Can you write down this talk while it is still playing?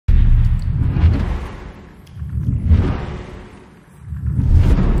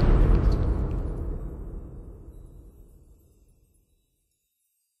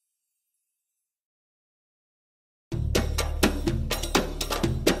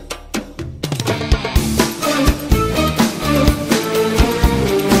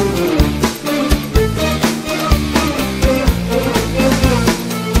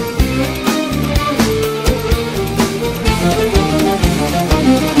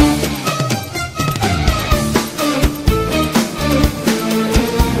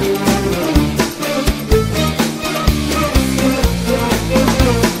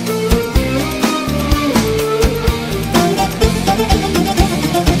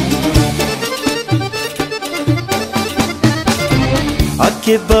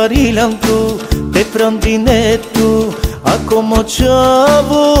che barilan tu, te prendine tu, a como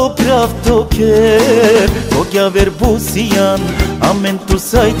chavo pravto ker. Ogja verbusian, amen tu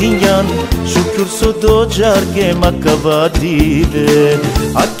sajdinjan, šukur so do džarge makavadive.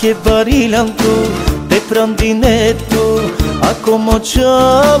 A che barilan tu, te prendine tu, a como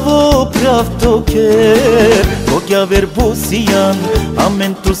chavo pravto ker. Ogja verbusian,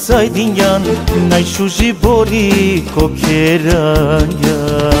 amen tu sajdinjan, najšuži bori kokeranjan.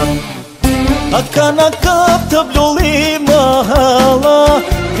 A kana kapta bloli mahala,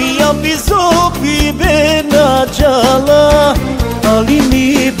 via bizopi bena džala. Ali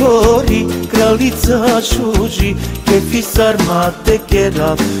mi bori kraljica šuži, kefi sarmate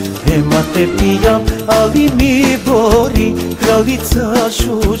kera, hemate pijam. Ali mi bori kraljica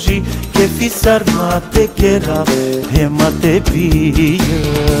šuži, kefi sarmate kera, hemate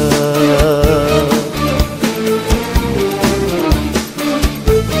pijam.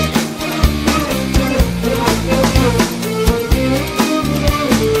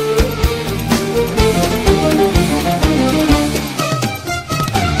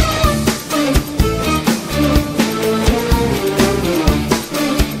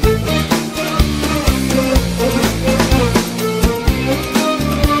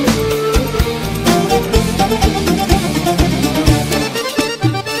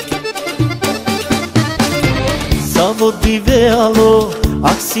 Divealo,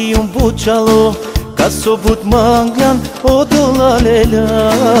 aksi un bučalo, kad sobut mangljan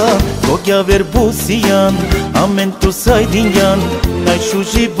odolalela. Ogja verbusijan, amen tu sajdinjan,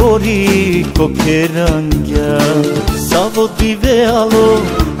 najšuži bori kokerangjan. Savo divealo,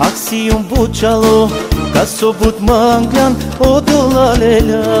 aksi un bučalo, kad sobut mangljan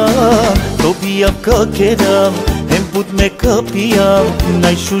odolalela. Dobijam kakeram, em bud me kapijam,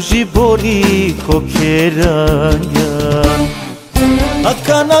 najšuži bori kokeranjan. A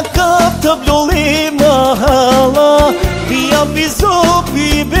kana kapta bloli mahala, via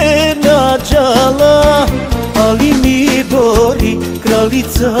bizopi bena džala. Ali mi bori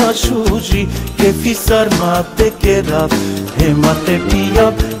kraljica šuži, kefi sarmate kera, hemate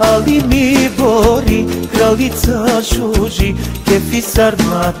pijam. Ali mi bori kraljica šuži, kefi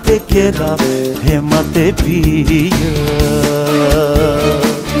sarmate kera, hemate pijam.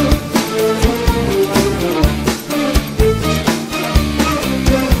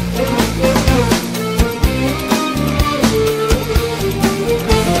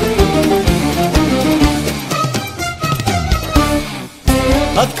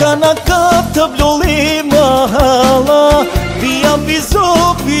 A kana kapta bloli mahala, via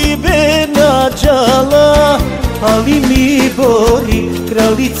bizopi bena džala. Ali mi bori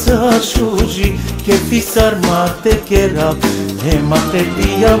kraljica šuži, kefi sarmate kera, hemate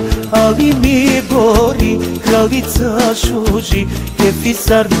pijam. Ali mi bori kraljica šuži, kefi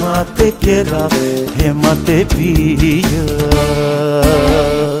sarmate kera, hemate pijam.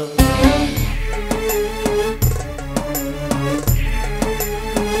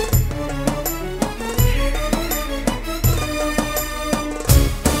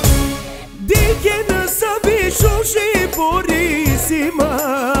 Šuži borisima,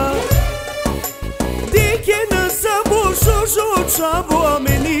 dike na sabo šužu čavo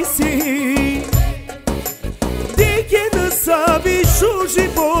amenisi. Dike na sabi šuži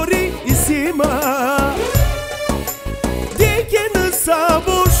borisima, dike na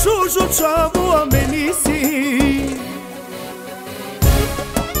sabo šužu čavo amenisi.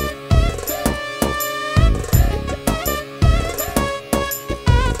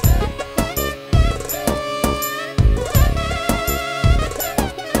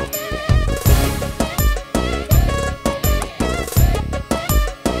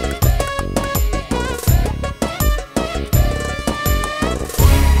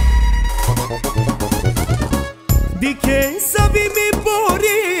 Diken sabi mi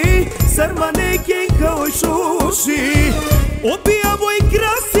bori, sarmane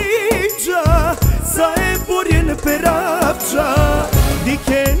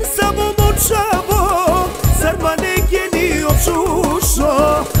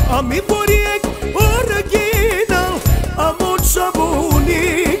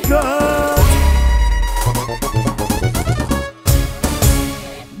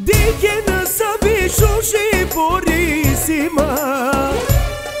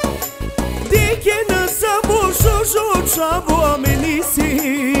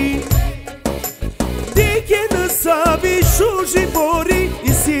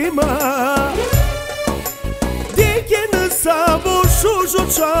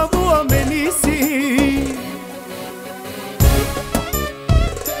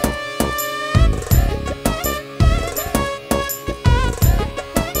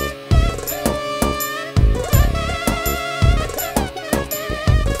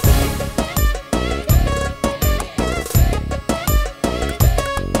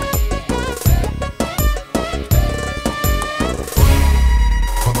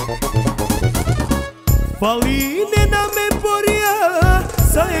Faline na memoria,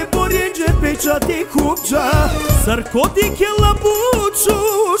 sa e Vranje pečati kupča, sarkotike la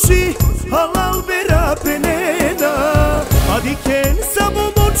bučuši, halal vera penena, adiken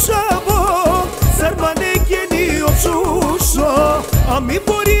samo močavo, sarma neke ni obšušo, a mi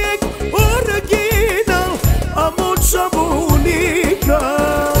Vranje original, a močavo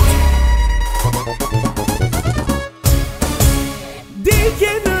unikat.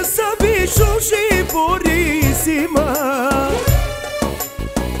 Diken sabi šuši Borisima,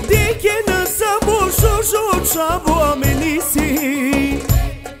 diken samo šušo čavo amenisi,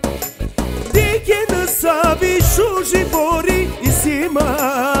 diken sabi šuši Borisima,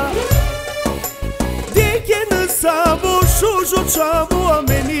 diken samo šušo čavo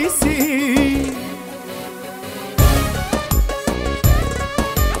amenisi.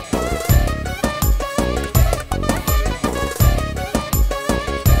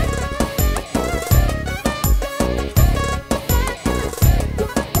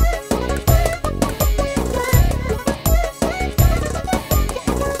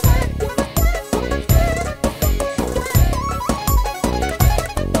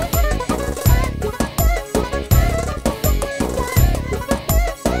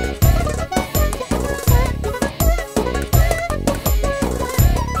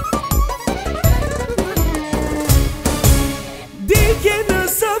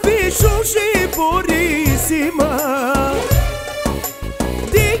 Borisima,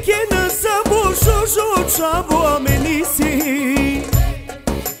 diken samo šušo čavo amenisi,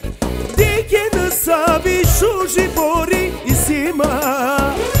 diken sabi šuši Borisima,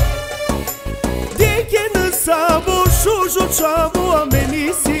 diken samo šušo čavo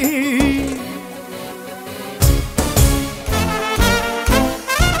amenisi.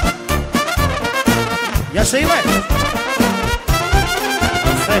 Jaša Ile!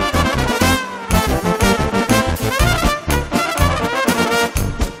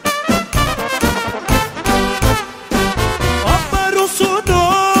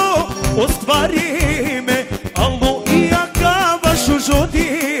 Ostvari me, alo i akava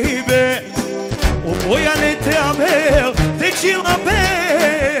šužodive, obojane te amel, te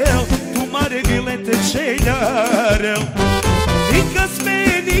čilabel, tu mare bile te čeljarel.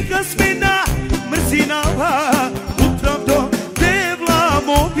 Nika smena mrzinava, upravdo te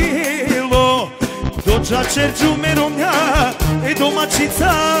vlamo bilo, dođa čerđu meromlja,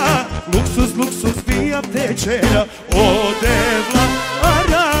 domaćica, luksus bija tečera, odevla,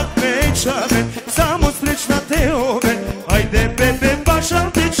 arak večave, samo srećna te ove, ajde bebe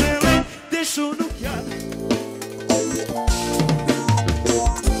bašal te čele, dešunuk ja.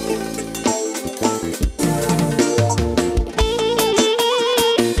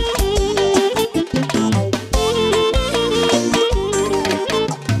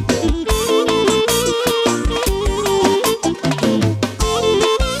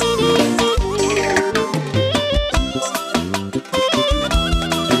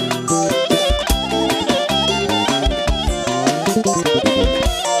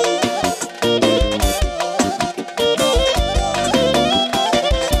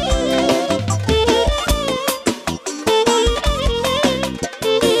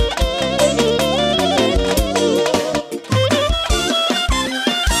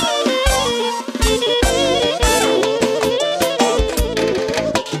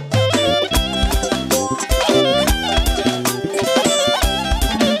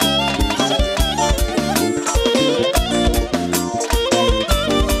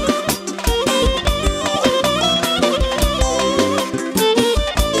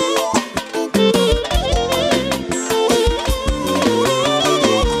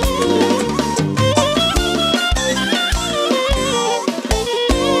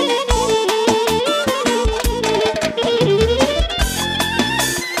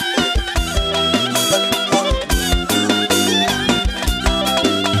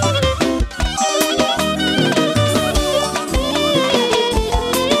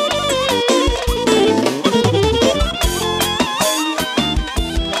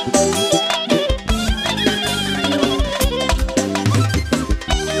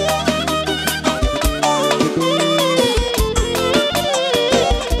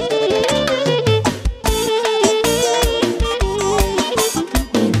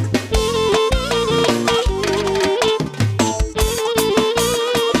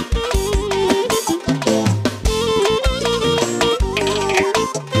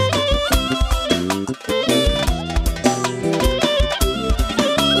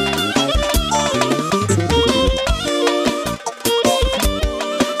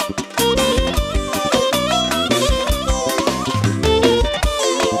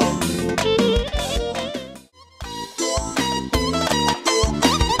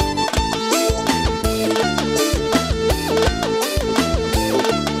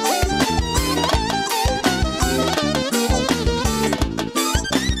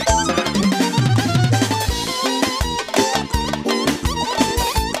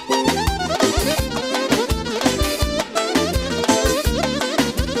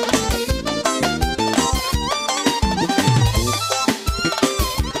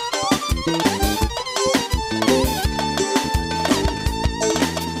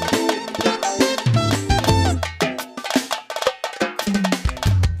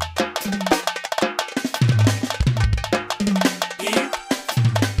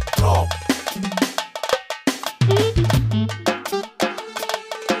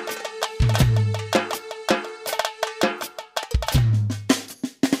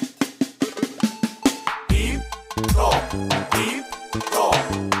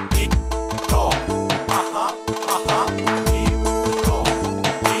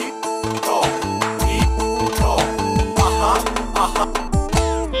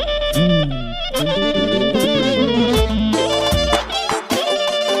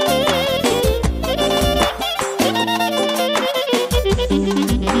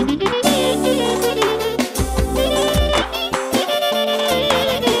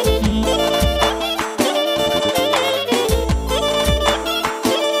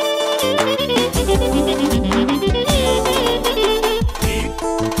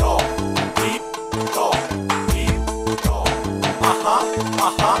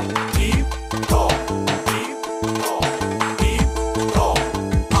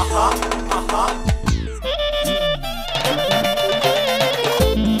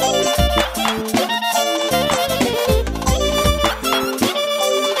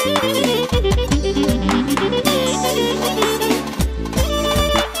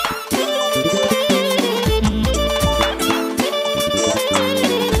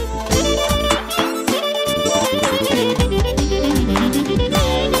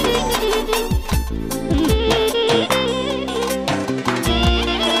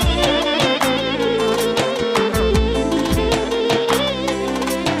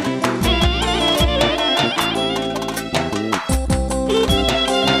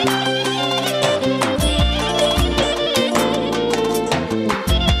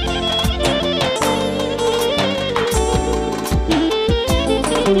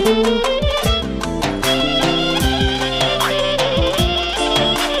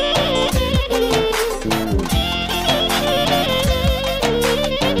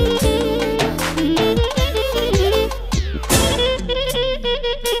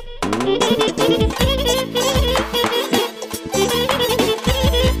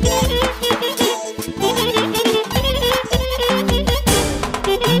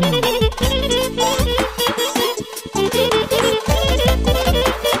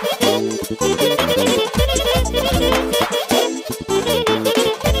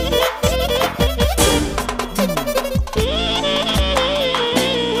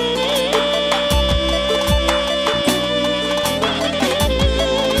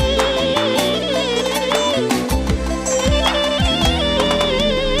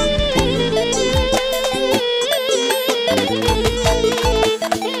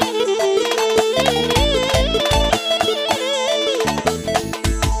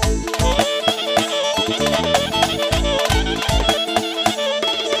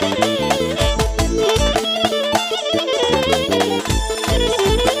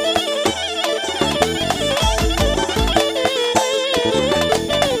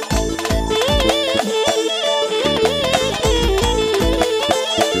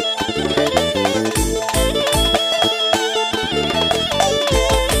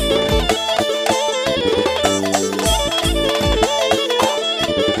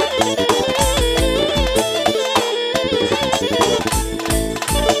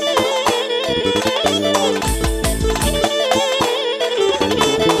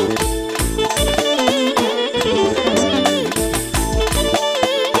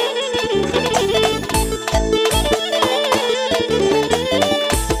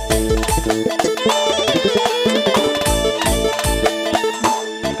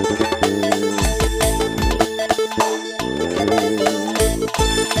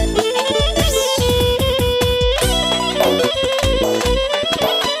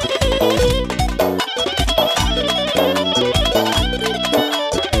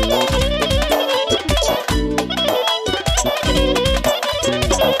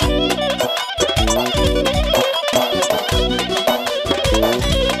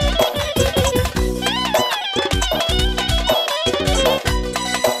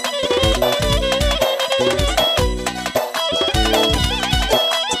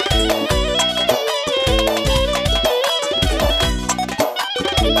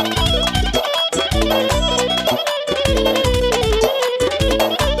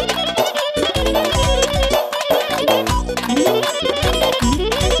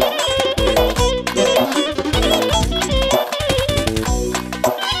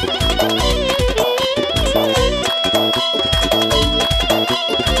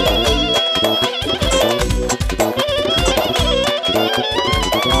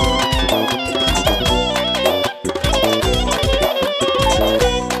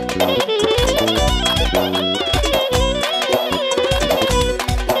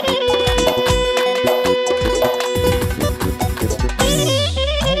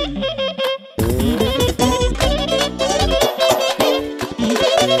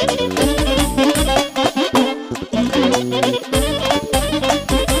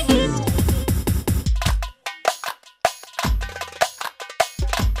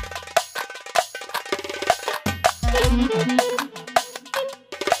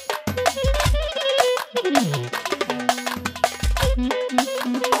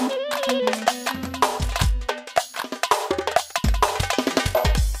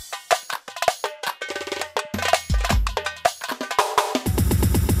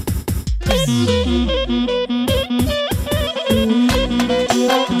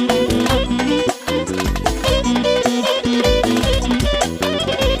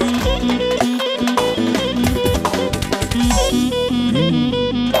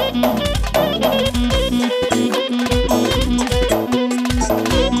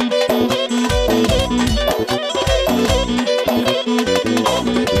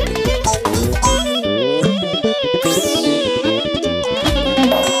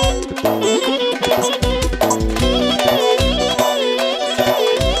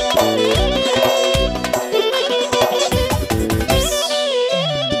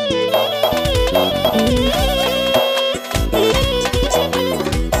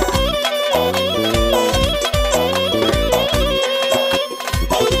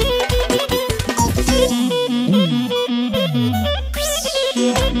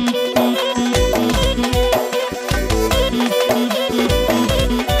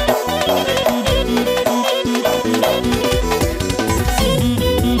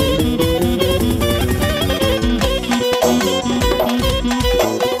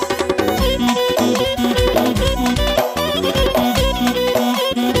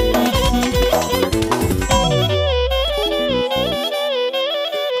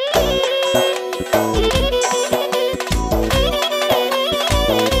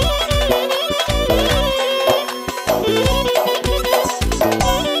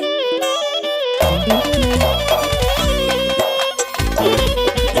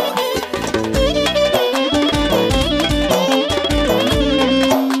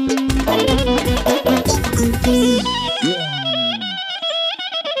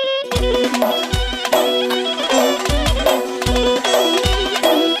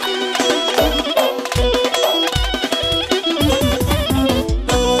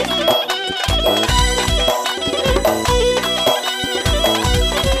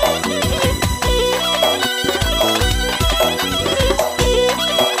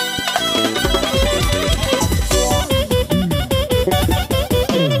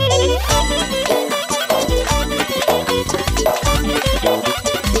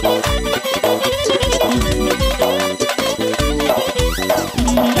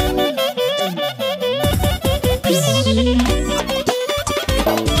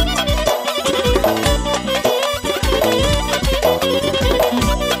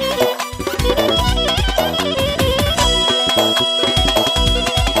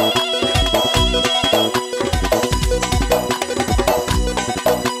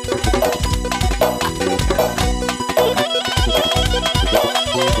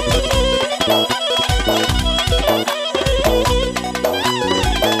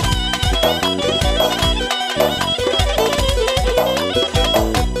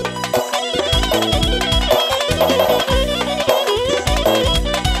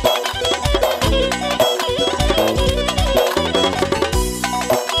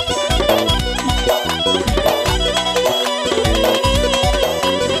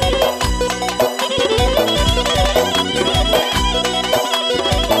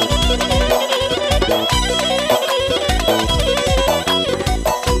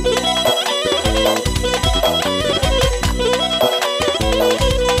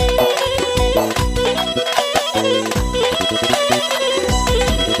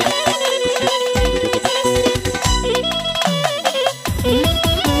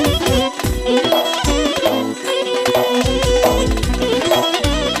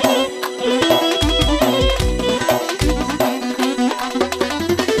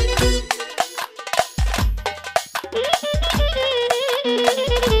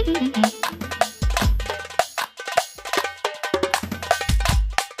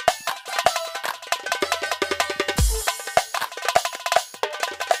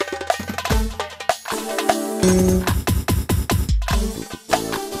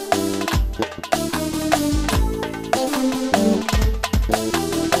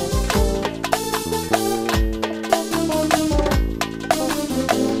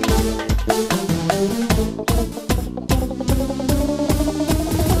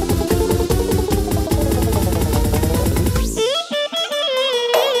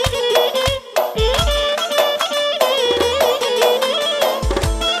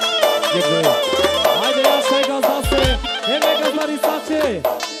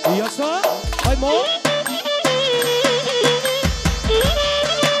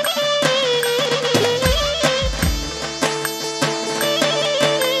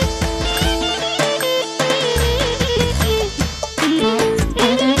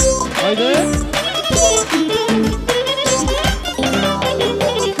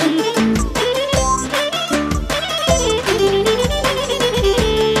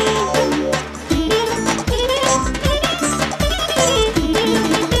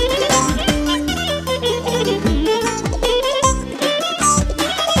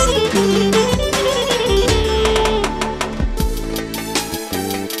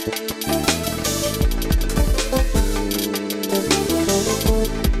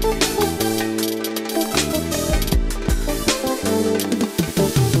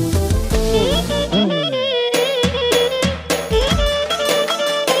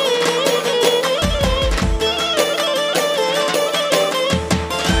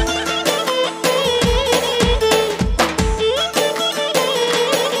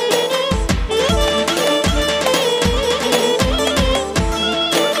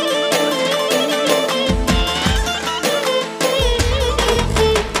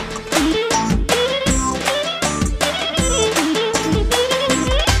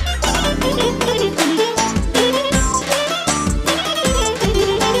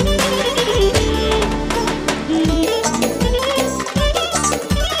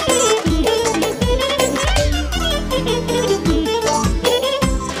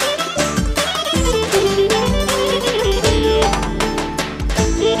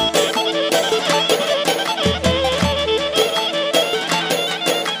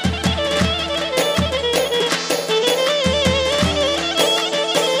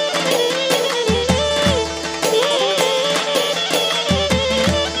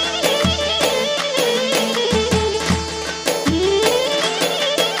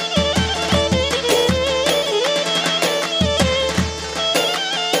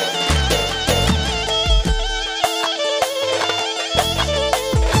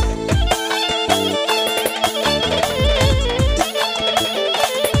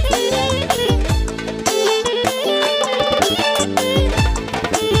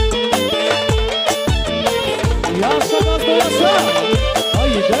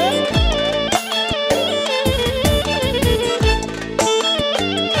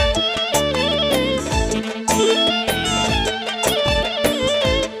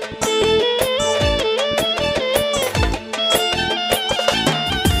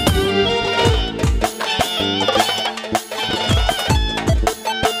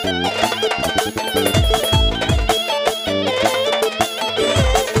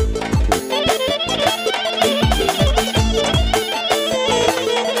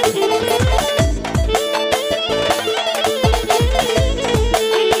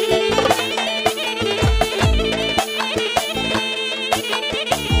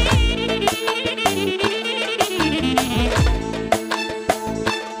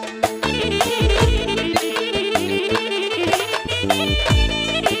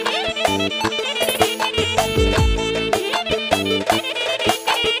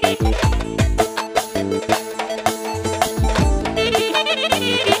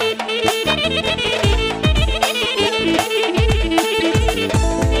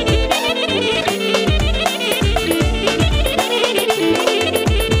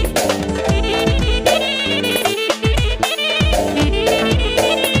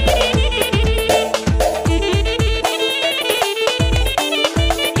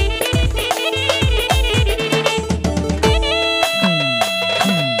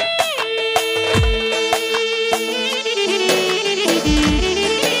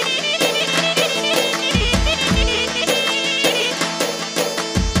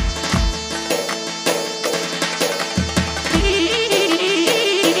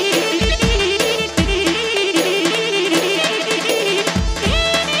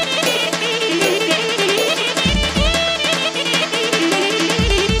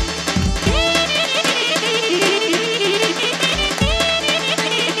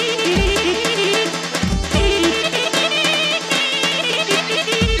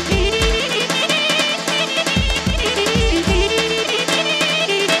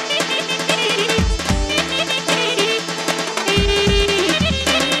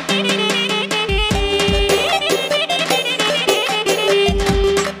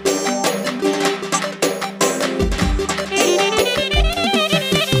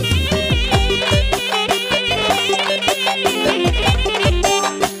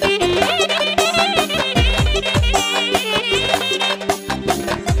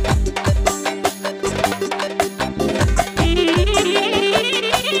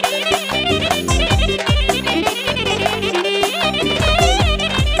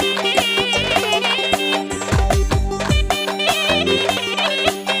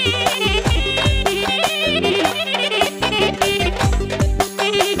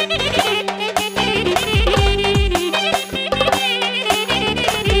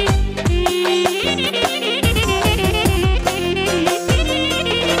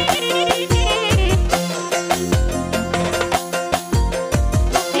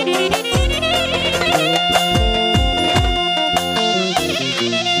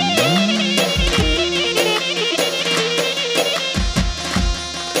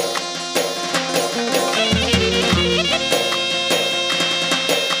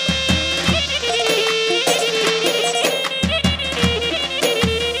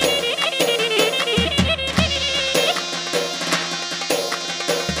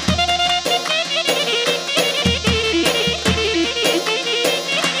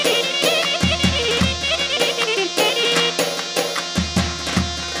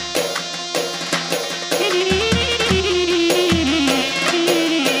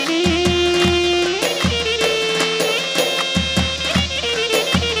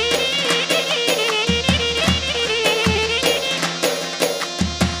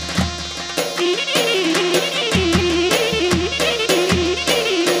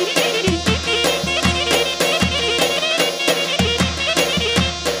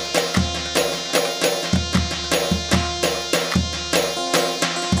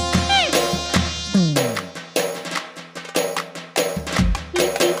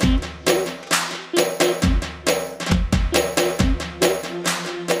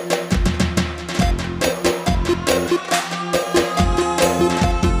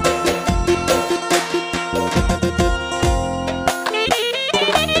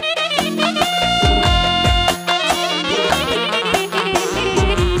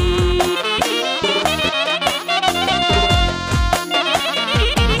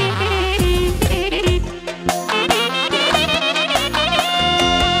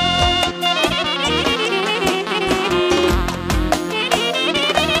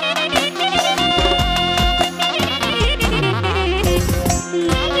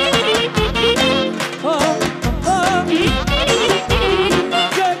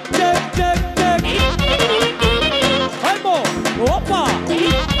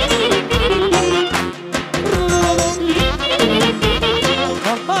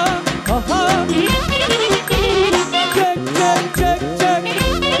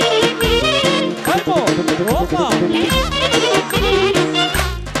 Opa!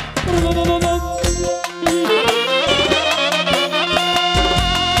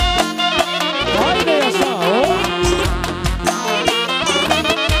 Haide așa, o?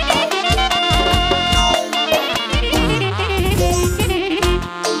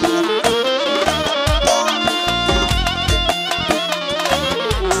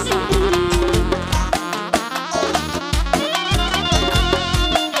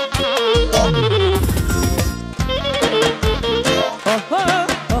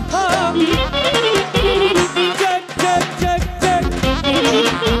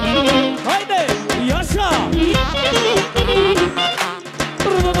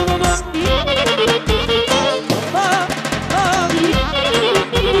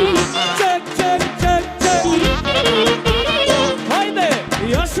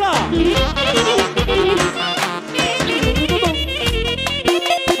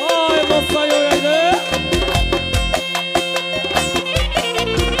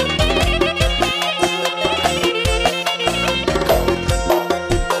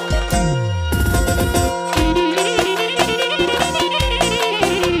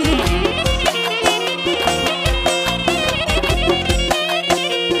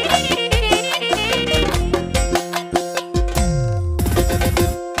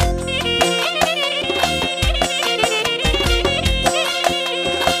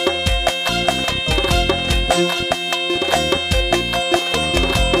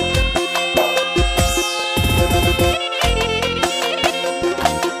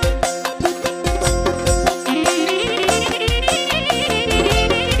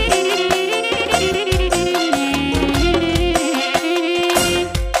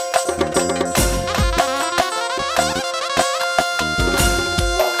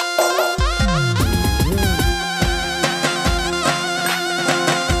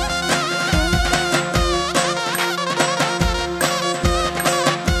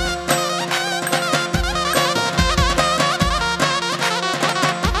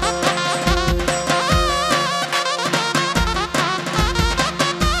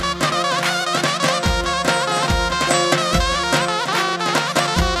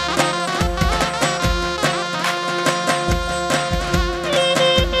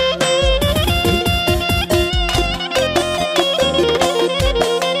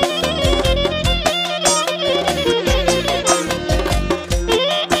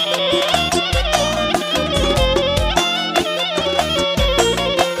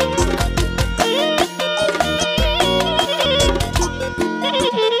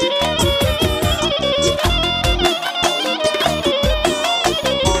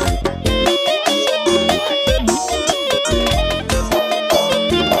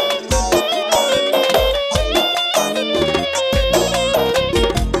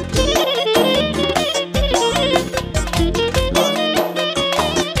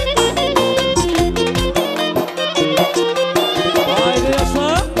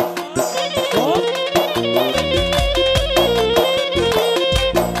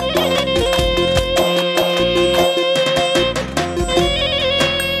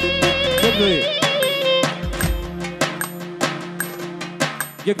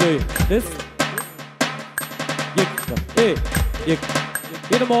ですYek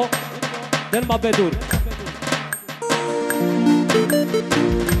Idemo Den Mabedur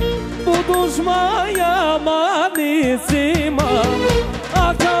Buduş maya manicima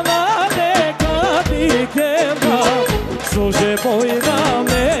Akanale kadikema Şoje boyna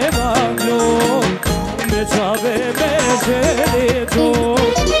me vanyo Me çave me jelico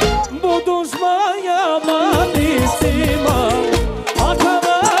Buduş maya manicima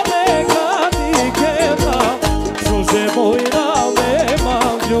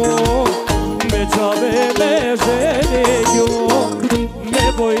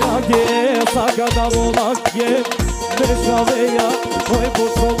Sagada volak ye, beşaveya, oy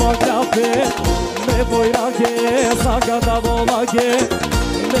burçoma kafe. Me boyrak ye, sagada volak ye,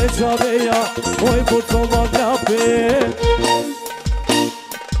 beşaveya, oy burçoma kafe.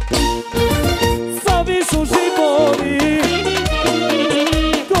 Savi šuši boli,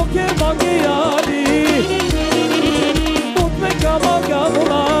 koke magijari, put me kama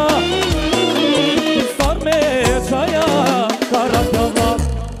gavula, star me čaja,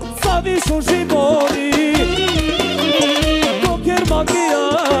 karakava. Višu živori Koker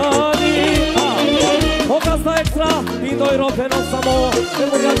magijani Oka zna ekstra I do Evrope nam samo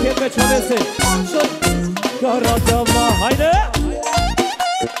Evo ga kjer već nese Karakavna Hajde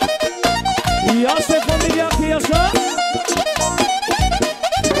Jaše familijaki jaša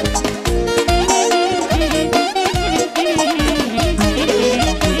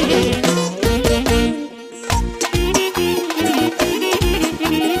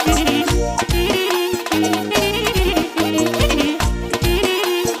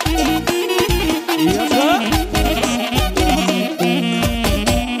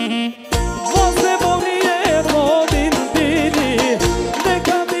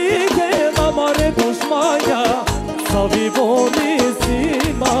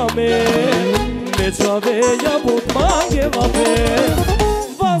aveia put mange la pe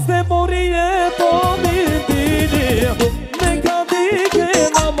vas de morie to mindili neka dike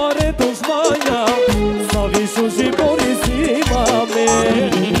na mare dușmania sa višu și borisima me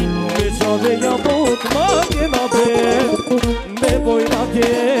već aveia put mange la pe me voi na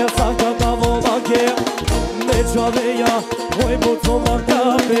ke sa kadavo na ke već aveia voi puto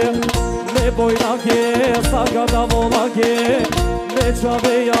markape me voi na ke sa kadavo na ke već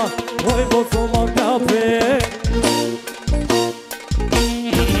aveia voi puto markape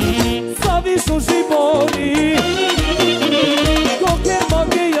sa višu și bori koke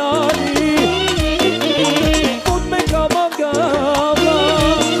magejani put me ka magava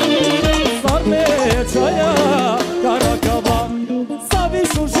sar me čaja karakava sa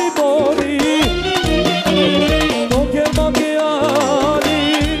višu și bori koke magejani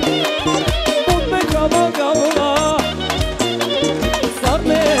put me ka magava sar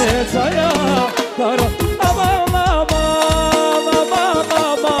me čaja karakava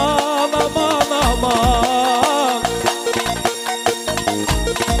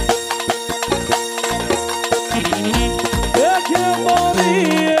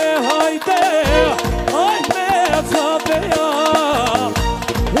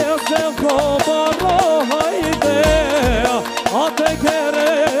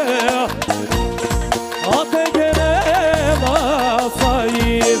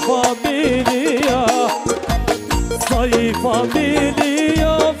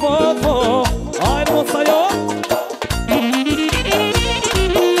Familia, vovó, ai não saiu?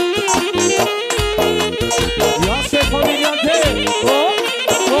 E a sua família aqui,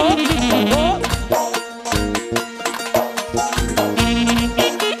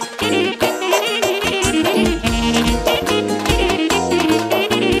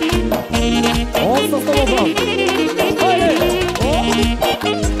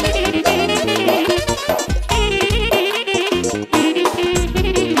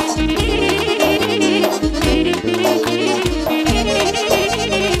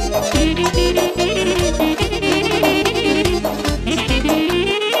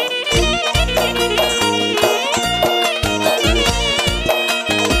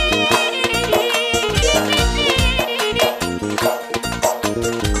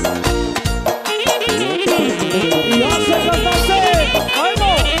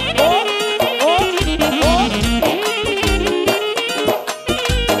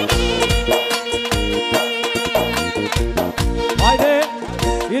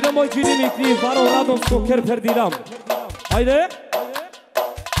 Ker perdiram. Haydi.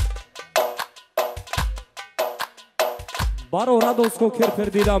 Baro Radovsko ker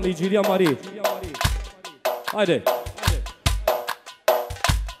perdiram i Giria Mari. Haydi.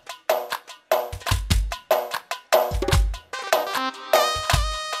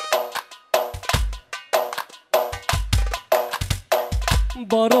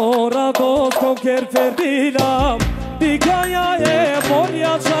 Baro Radovsko ker perdiram. Dikaja je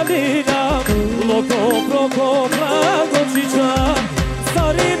moja čalina. Loko proko Dragočića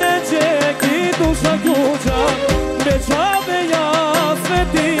Starine čeki duša kuća Bečave ja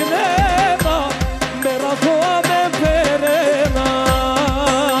svetinema Merako me perena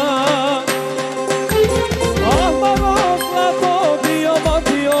Ahmaro zlato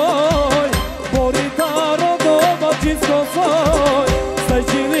diamantijoj Boritaro domaćinsko svoj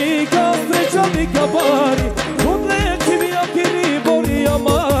Stajčilika srećanika bari Udleći mi akiri bori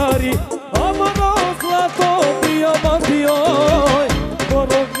amari Zlato diamantijoj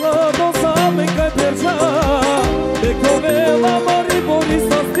Borog glado same kaj perča Neko vela mari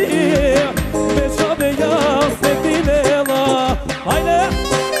borisa stije Bečave ja svetinela Hajde,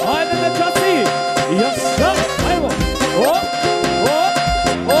 hajde dečaci Jaša, hajmo O,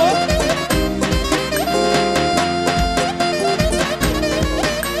 o, o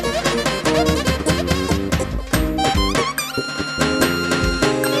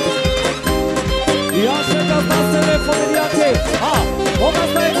Familiake, ona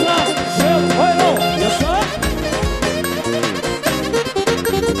sta extra, žel, ojno, jaša?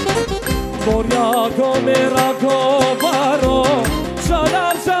 Borjako merako baro,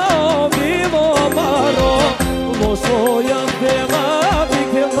 čadarčao bilo amaro, lošojan dela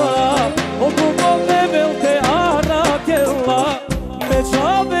vikela, okupom nevelte arakela,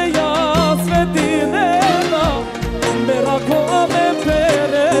 mečave ja svetinena, merako me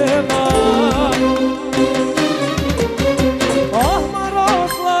perena.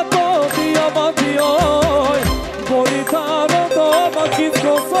 Boritaro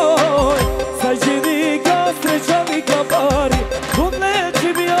domaćinsko svoj Sajđenika srećavi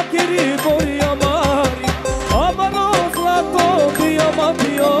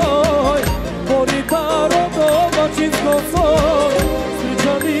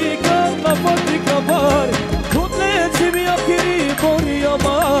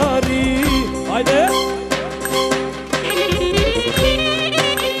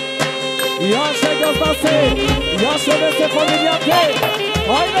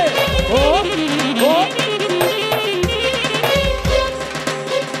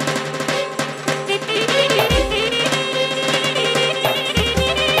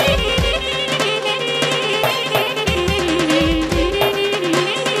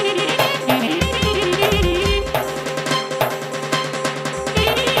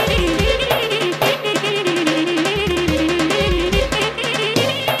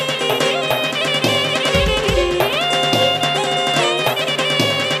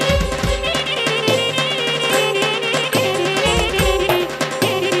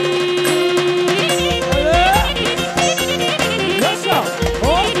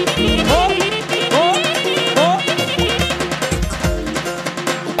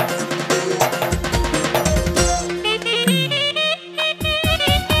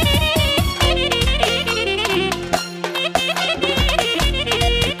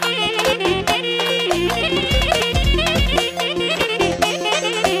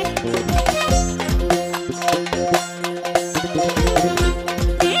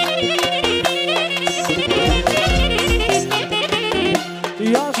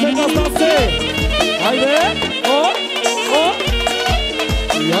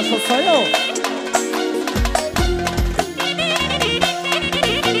Așa să eu.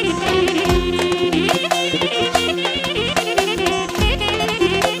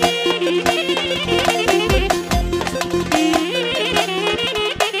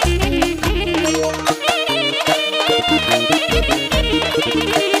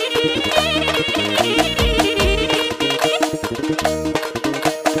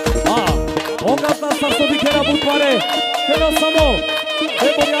 Pero samo,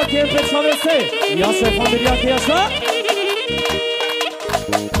 memoria que empezarse, ya se familia que ya está.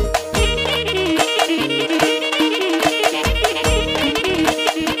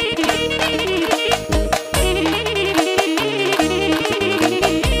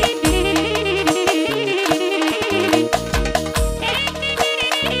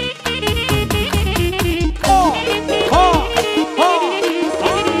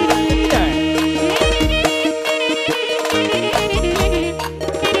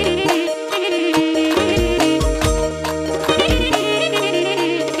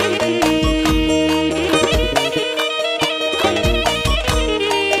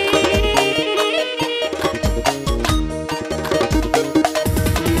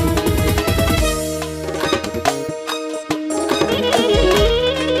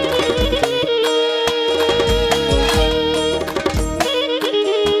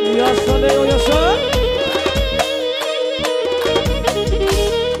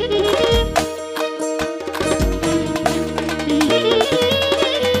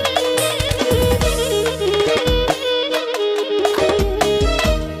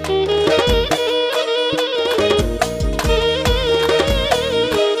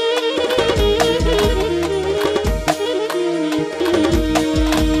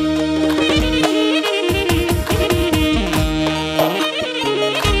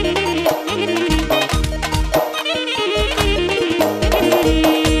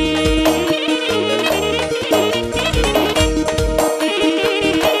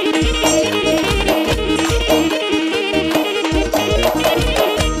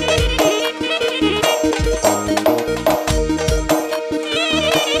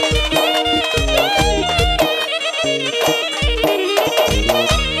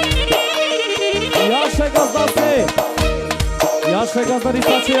 Nasze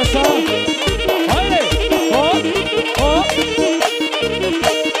gazdaristacie jeszcze. Fajny! O! O!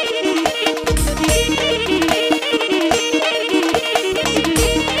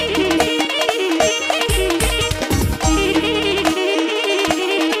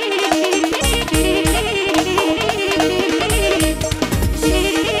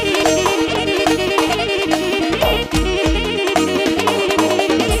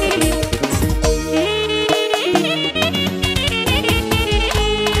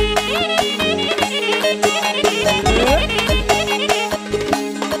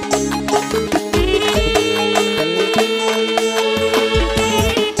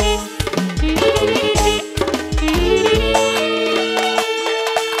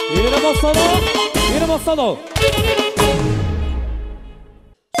 Solo.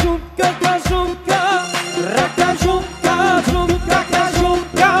 Junca, junca, raca, junca, junca,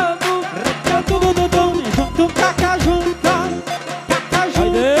 junca, raca, junca, junca, junca,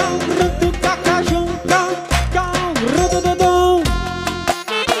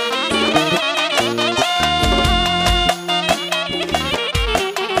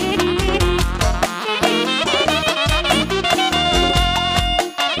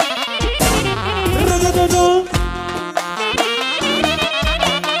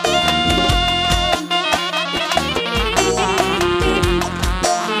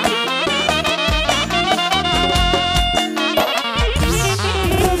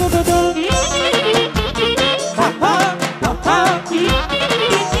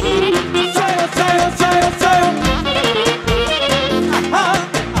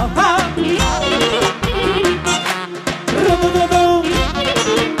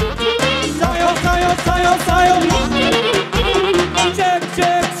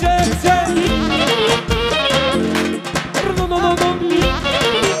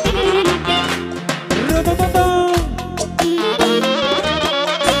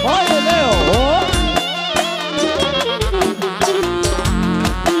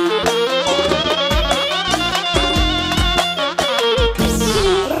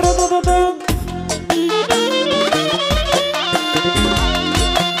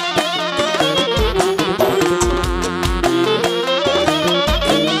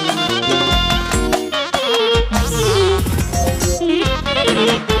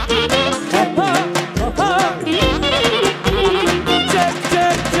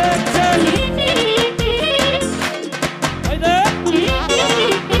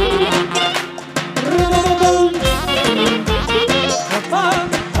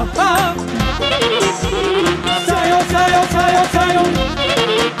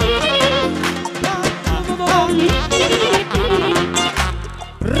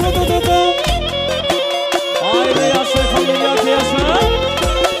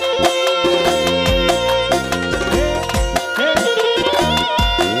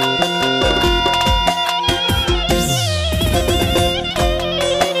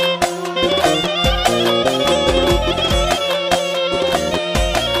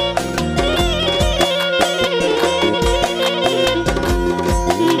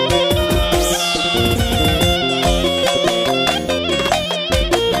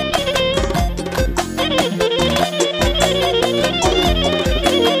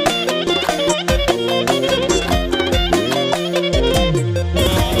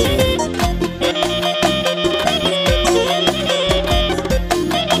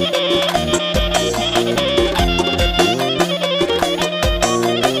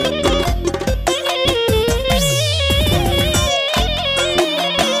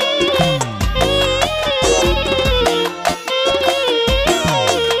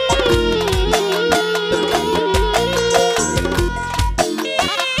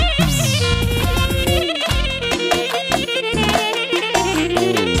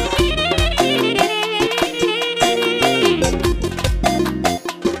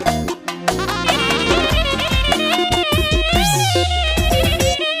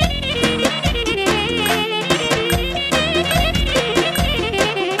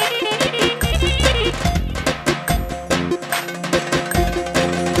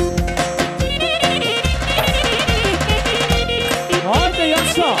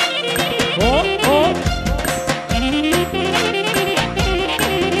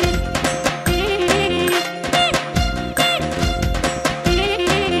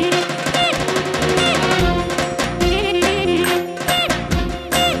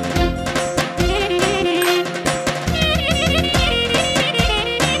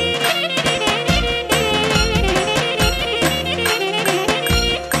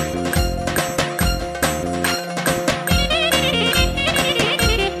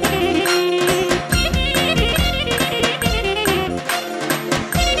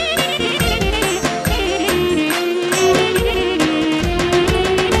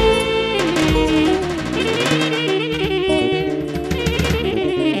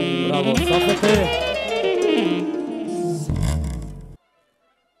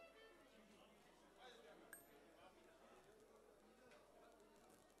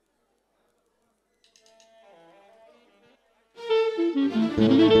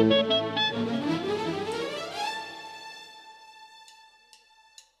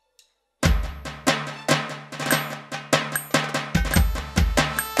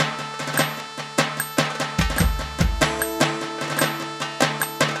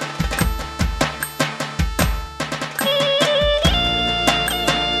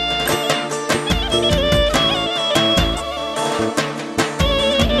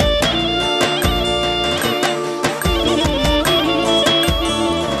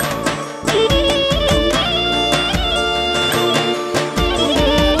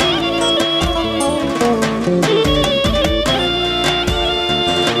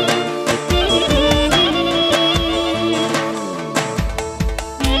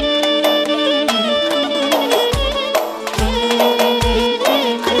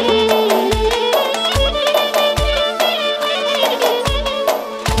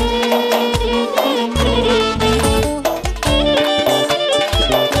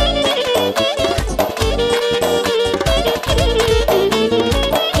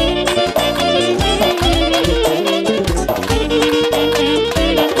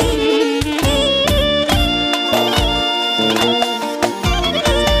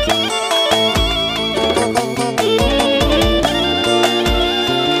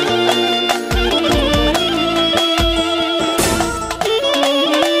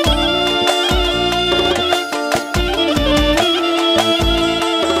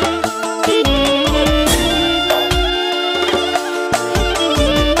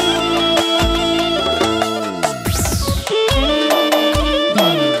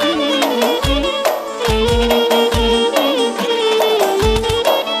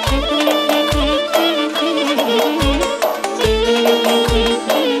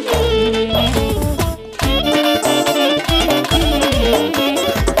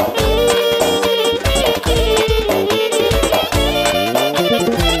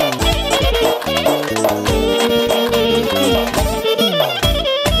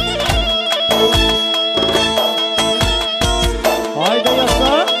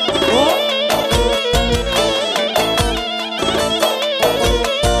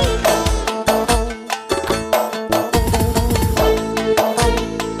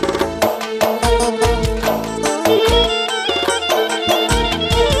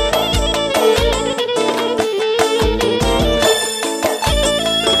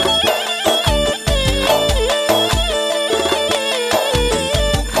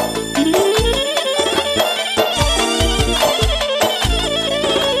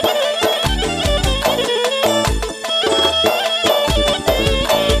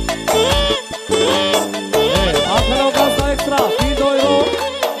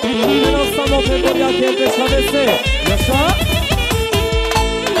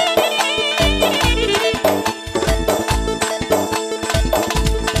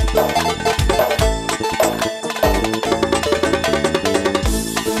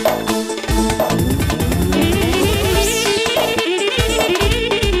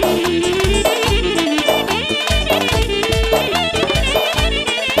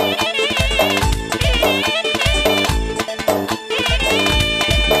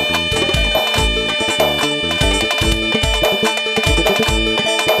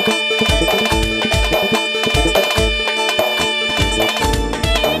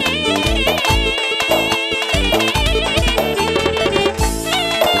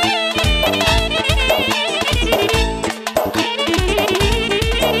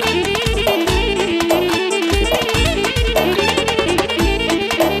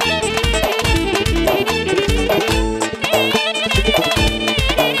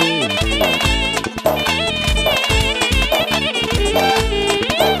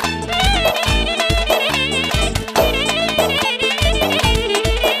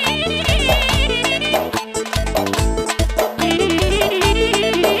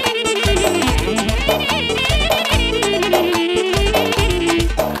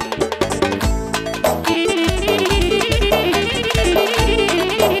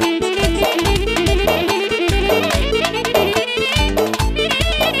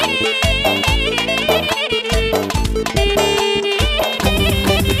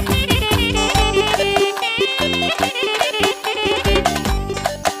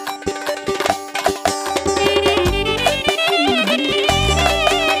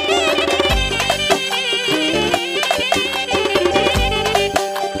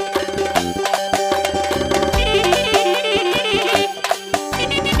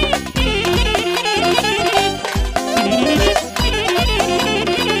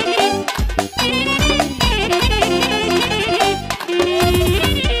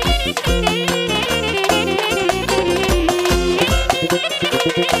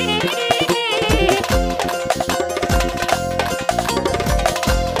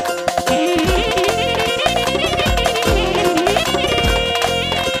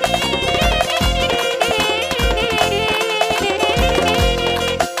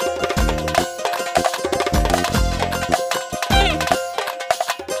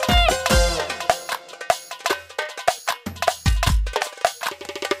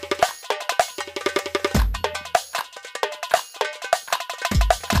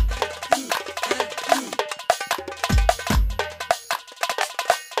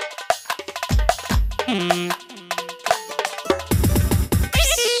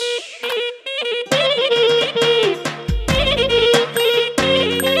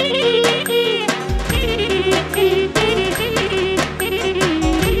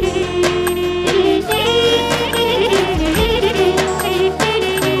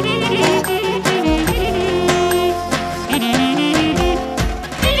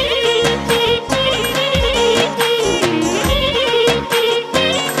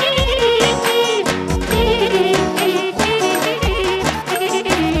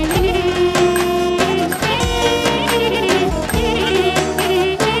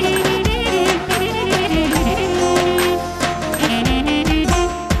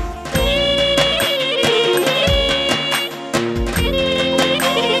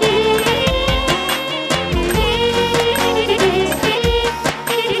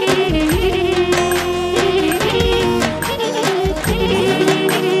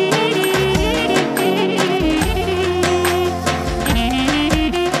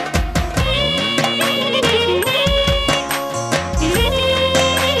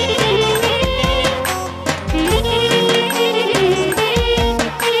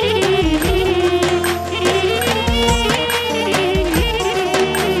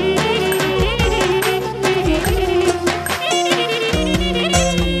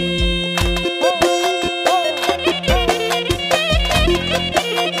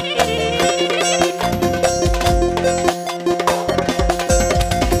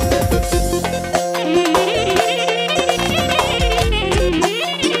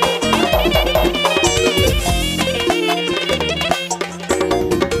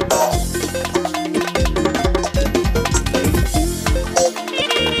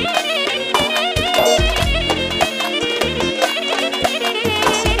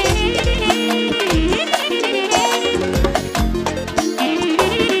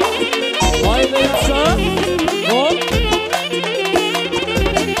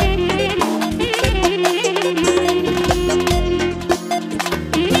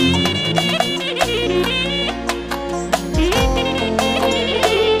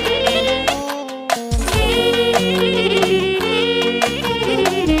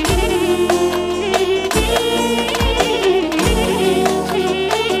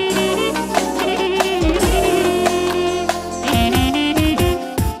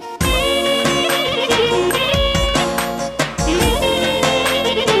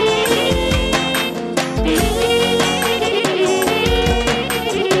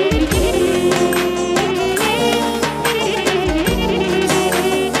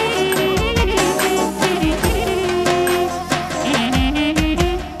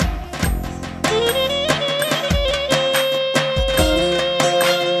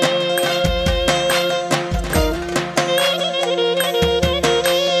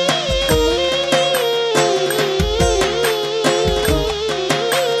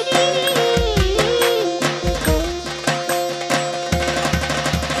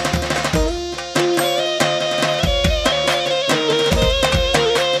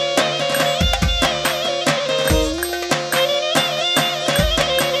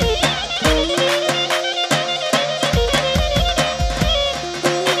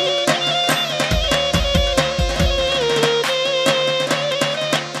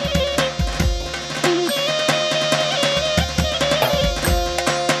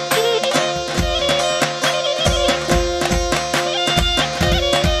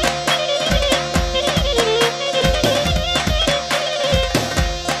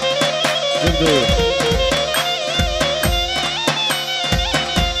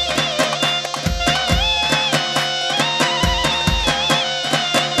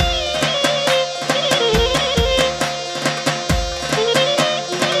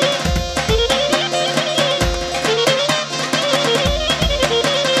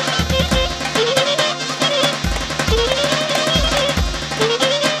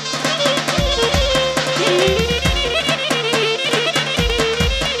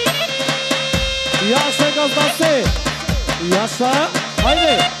 Așa,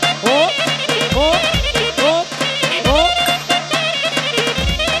 haide! Hop, hop, hop, hop!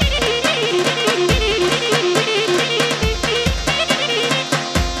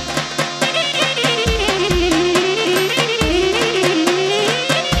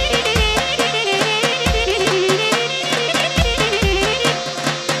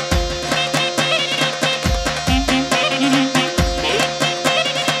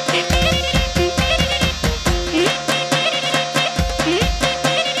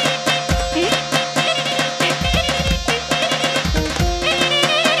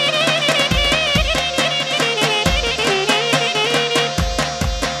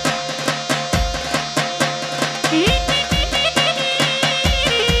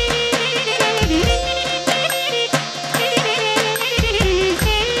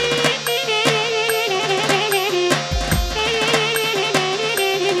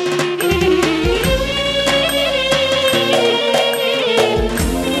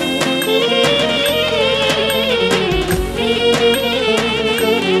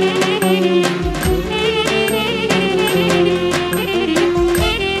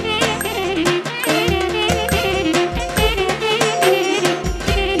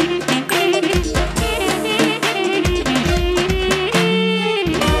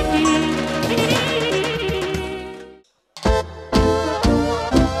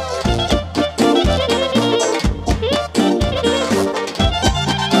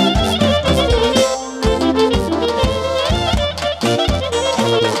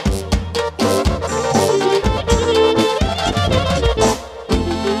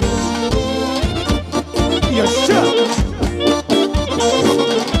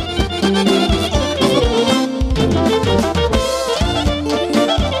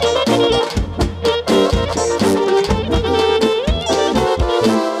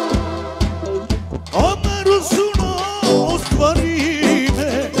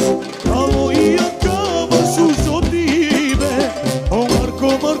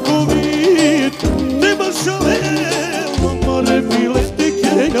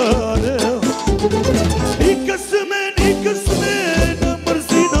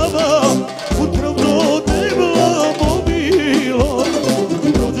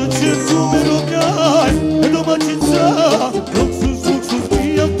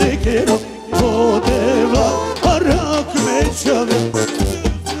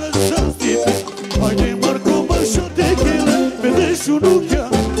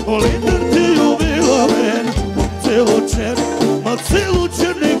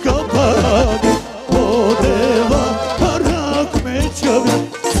 bećave,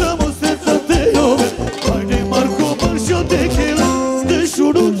 samo srca te ove. Hajde Marko, maršo te kele, te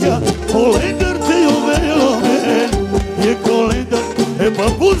šurukja, kolendar te ove ove. Je kolendar, e pa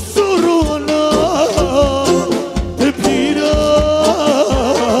pusurona, te pirave.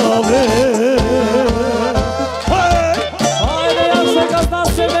 Hajde, Janše,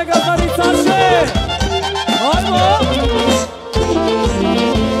 gazdaše, me gazdaricaše! Hajmo!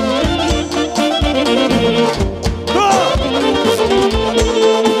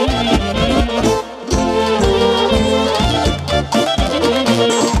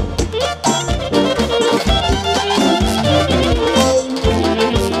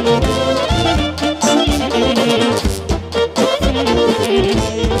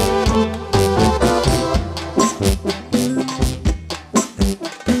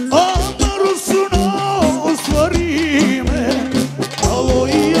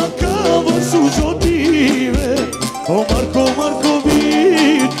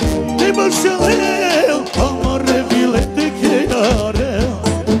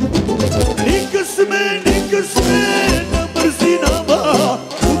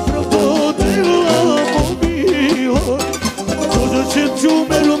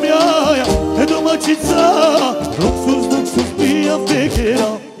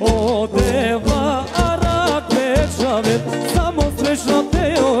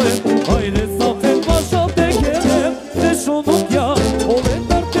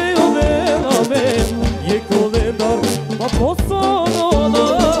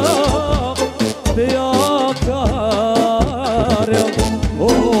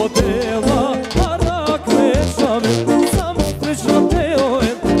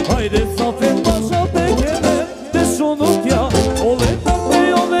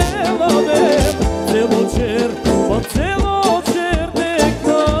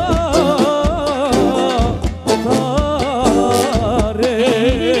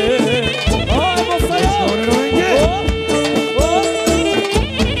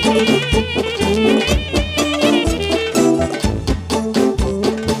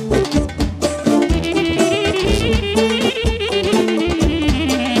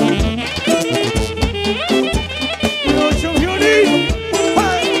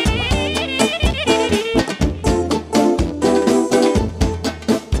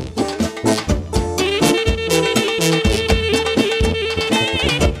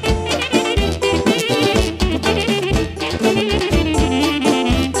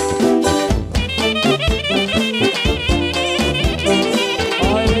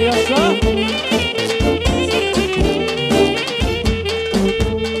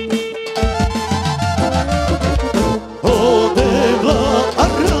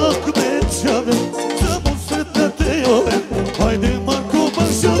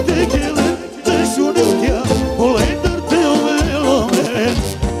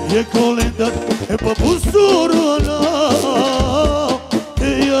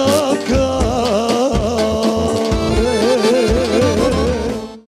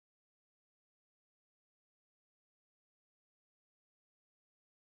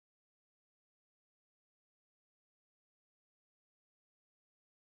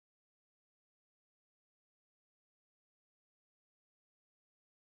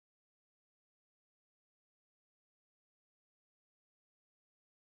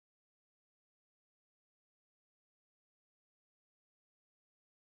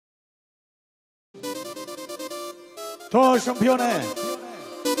 To, šampione!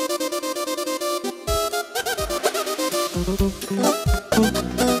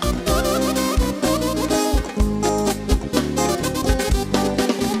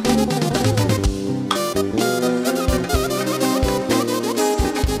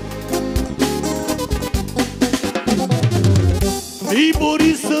 I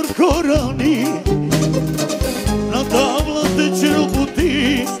Boris Korani, Natalija te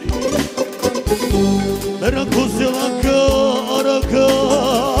čerobuti, Rako se laka,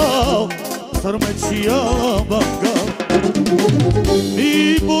 rakao, sarmećija baka.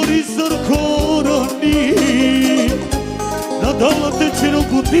 I Boris Korani, Natalija te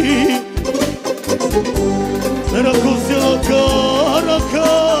čerobuti, Rako se laka,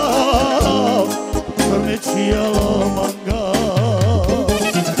 rakao, sarmećija baka.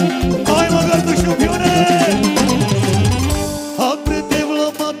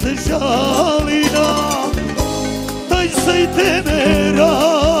 Žalina, taj se i temera,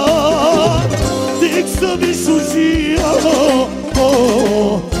 tek sam višu žijalo,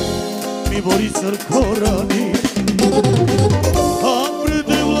 mi Borisar Korani. A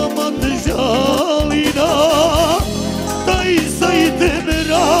predevlama te žalina, taj se i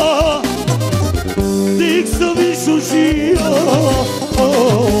temera, tek sam višu žijalo,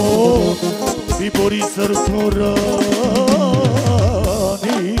 bori sărcorani.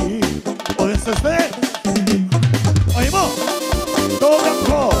 Ovdje se sve. Ajmo!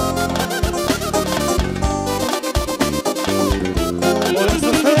 Dobro! Ovdje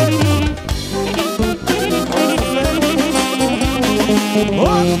se sve.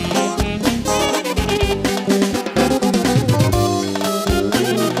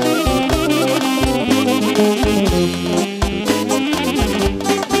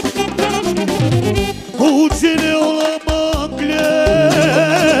 Ucine ola manglje,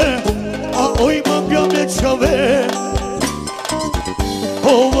 a oj mangja me čave,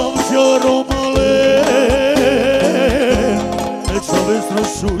 ovam žaromale, me čave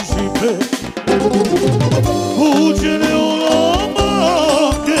strašu žive. Ucine ola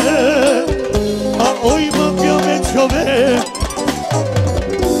manglje, a oj mangja me čave,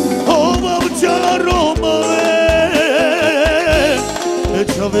 ovam žaromale, me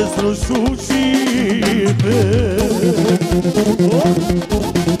čave strašu žive.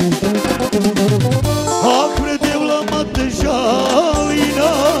 Akre devlama te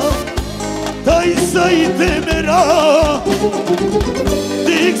žalina, taj sa i temera,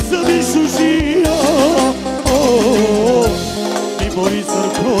 tek sam višu žija, mi bori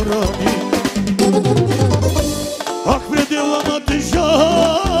srkorani. Akre devlama te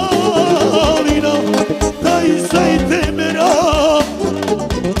žalina, taj sa i temera,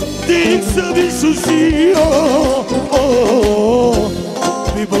 tek sam višu žija,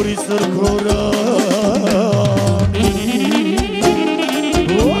 mi bori srkorani.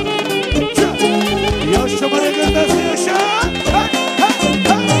 Još ćemo reći da se još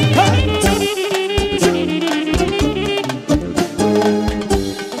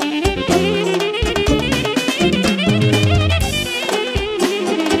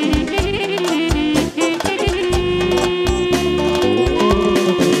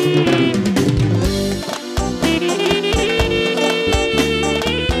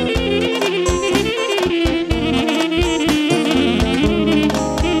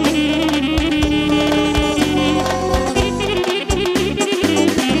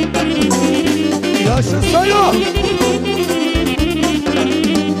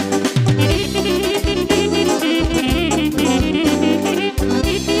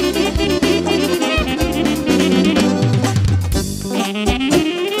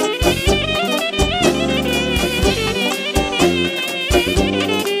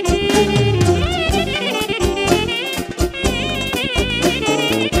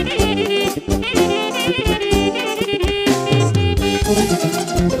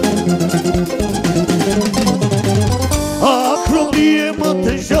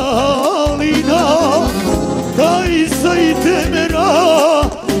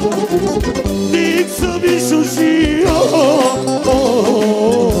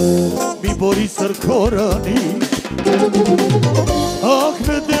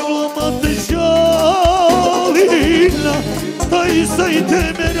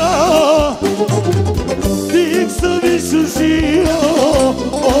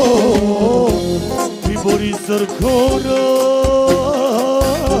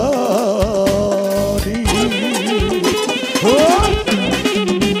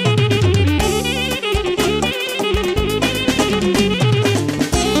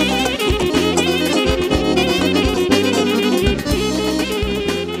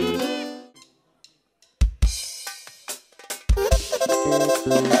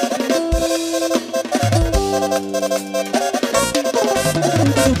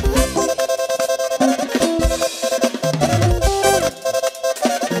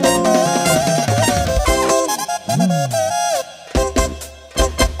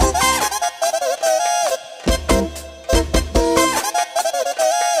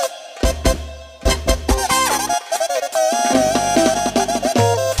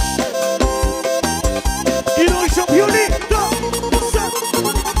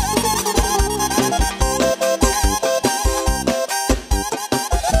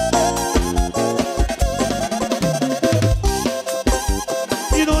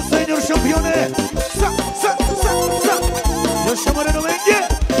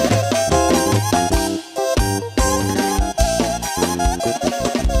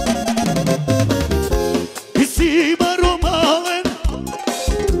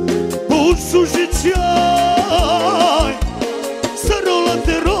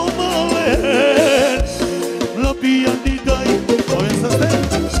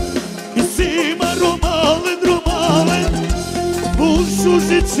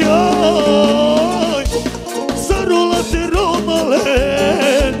Sužicjaj, sarolate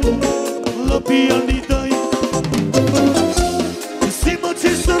romalen, lapijani daj. Sima će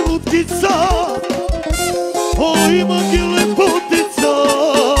sa lutkica,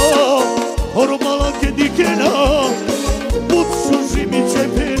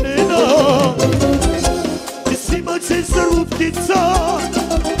 srptica,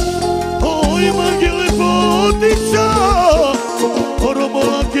 oj mange lepotica,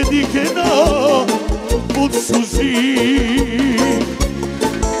 romolanke dikena, pod suži.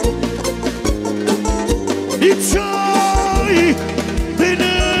 I čaj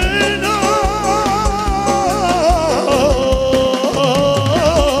venena,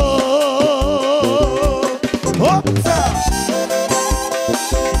 opca.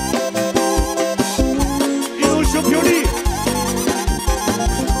 Idu šampioni,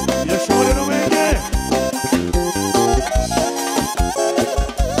 još moreno menje.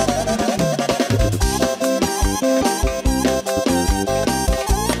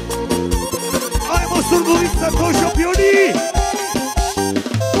 Ajmo Surdulica ko šampioni.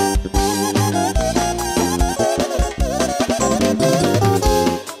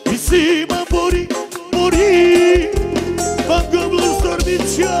 I zima mori, mori, manga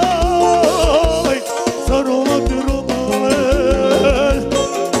blazorničaj, zarovate romale,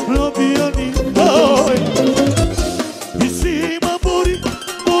 nabijani daj. I zima mori,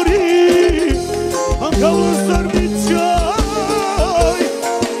 mori, manga blazorničaj,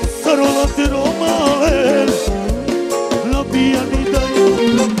 zarovate romale, nabijani daj.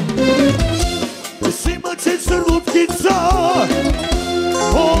 Zima će crnutkica,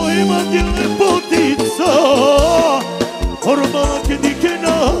 oj mange lepotica, romalke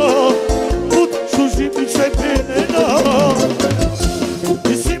dikena, put suži mi čaj penena.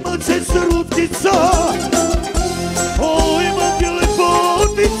 Zima će crnutkica, oj mange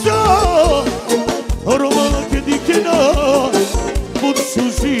lepotica, romalke dikena, put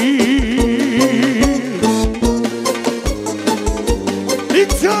suži. I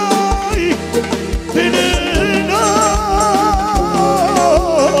čaj penena.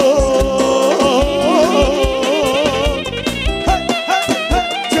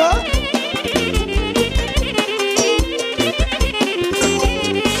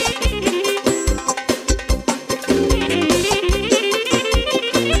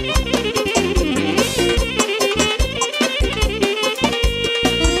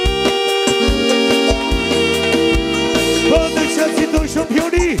 Dečaci to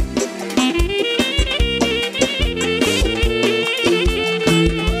šampioni.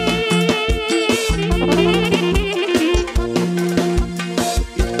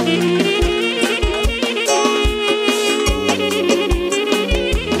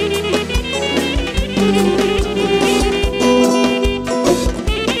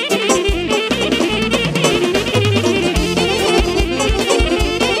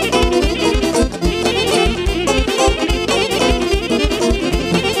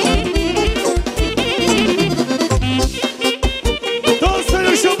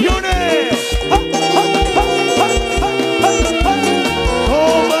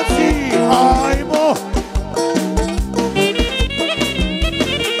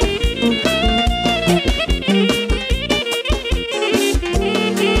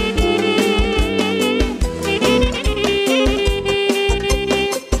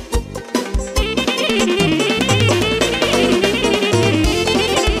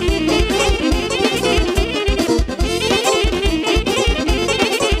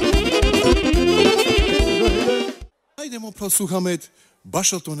 Słuchamy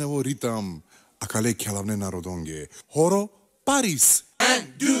Bashaltonevo ritam a kale kjalavne narodonge. Horo Paris.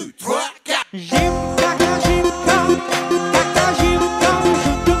 1, 2, 3, 4. Zimka, zimka, taka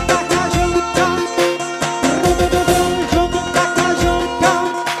zimka, taka zimka.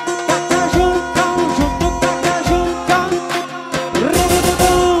 Taka zimka, taka zimka, taka zimka.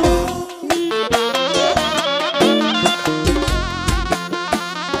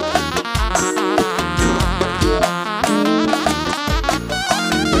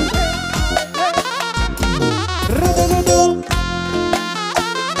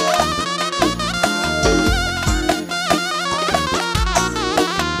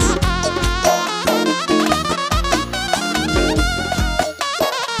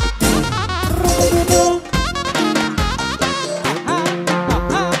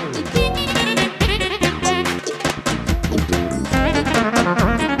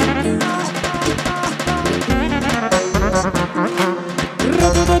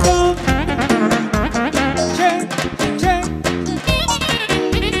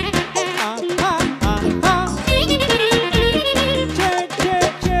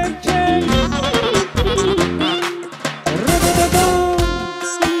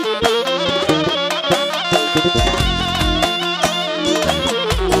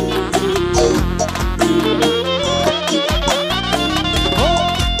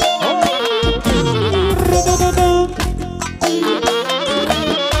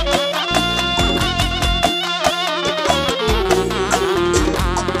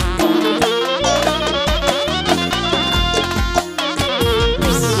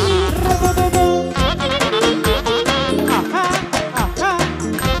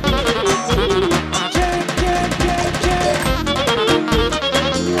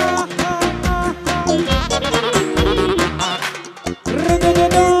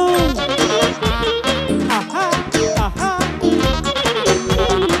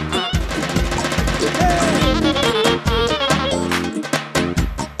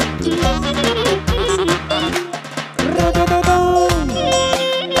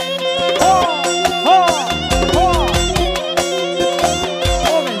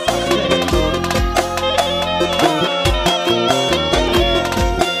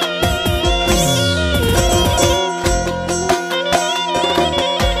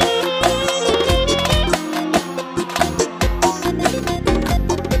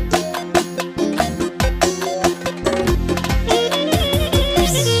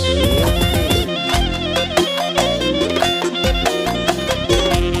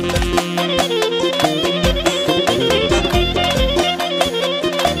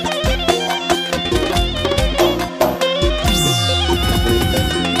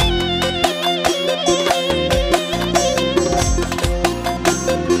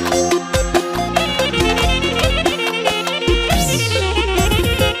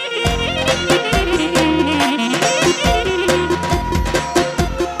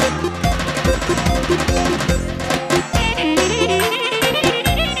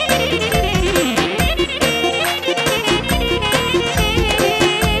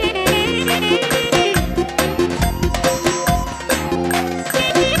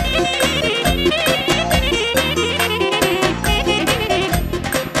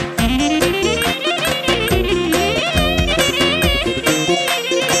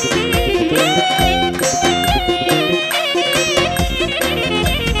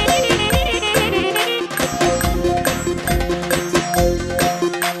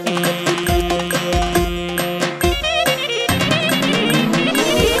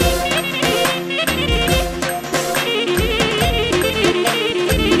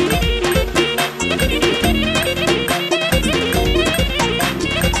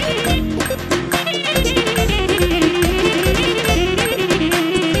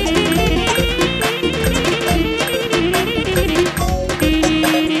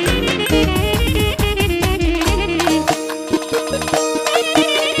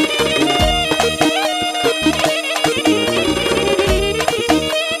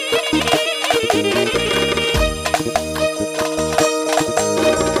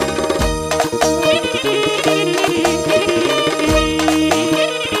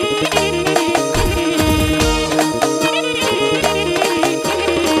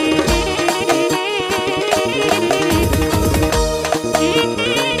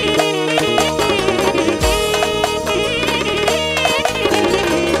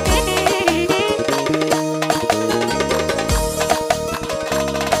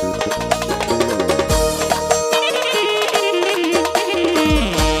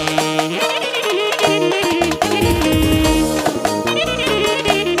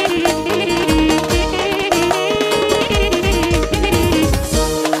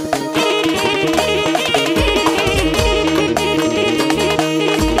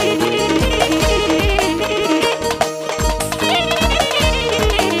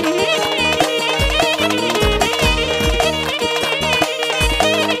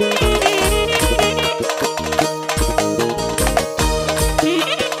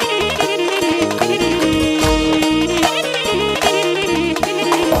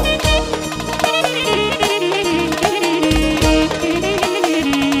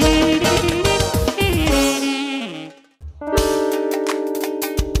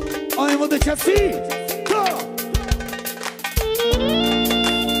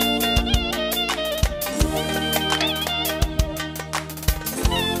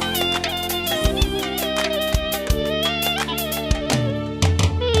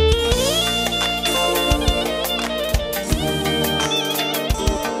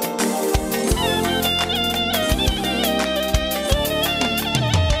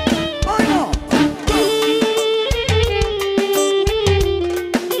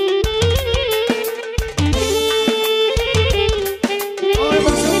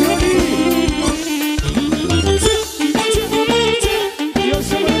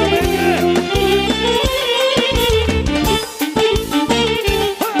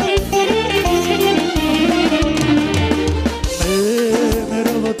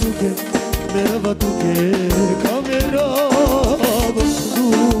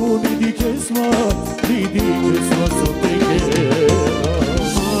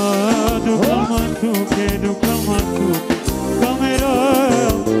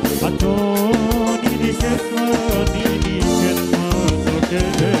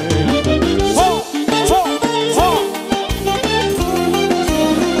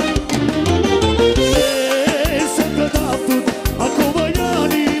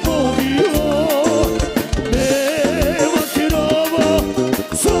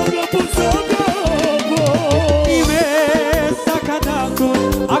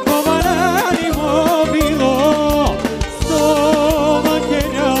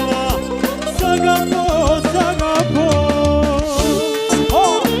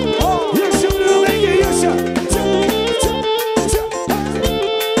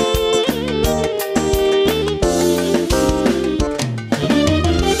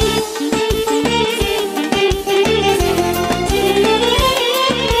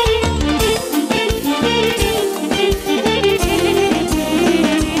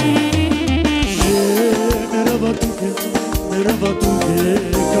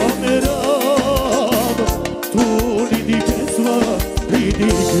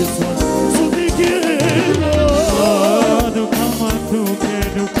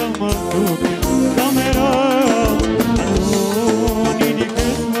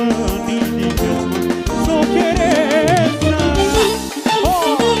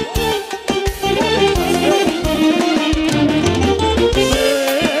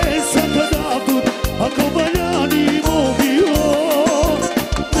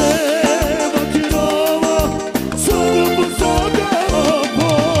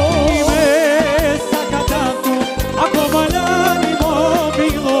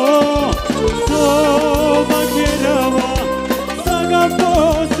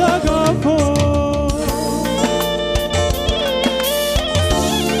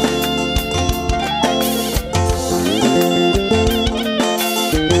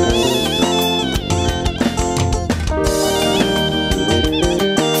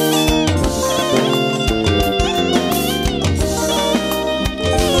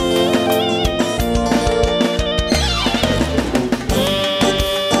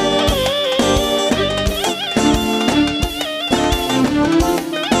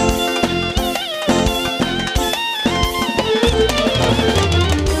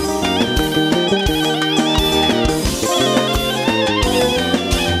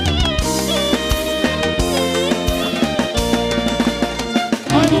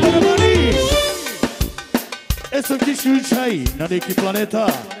 Adesso chi ci c'hai? Na neki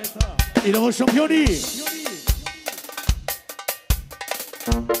planeta. Idemo šampioni.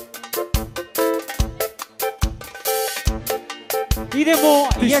 Idemo,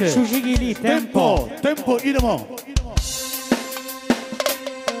 jak su žigili, tempo. Tempo, idemo.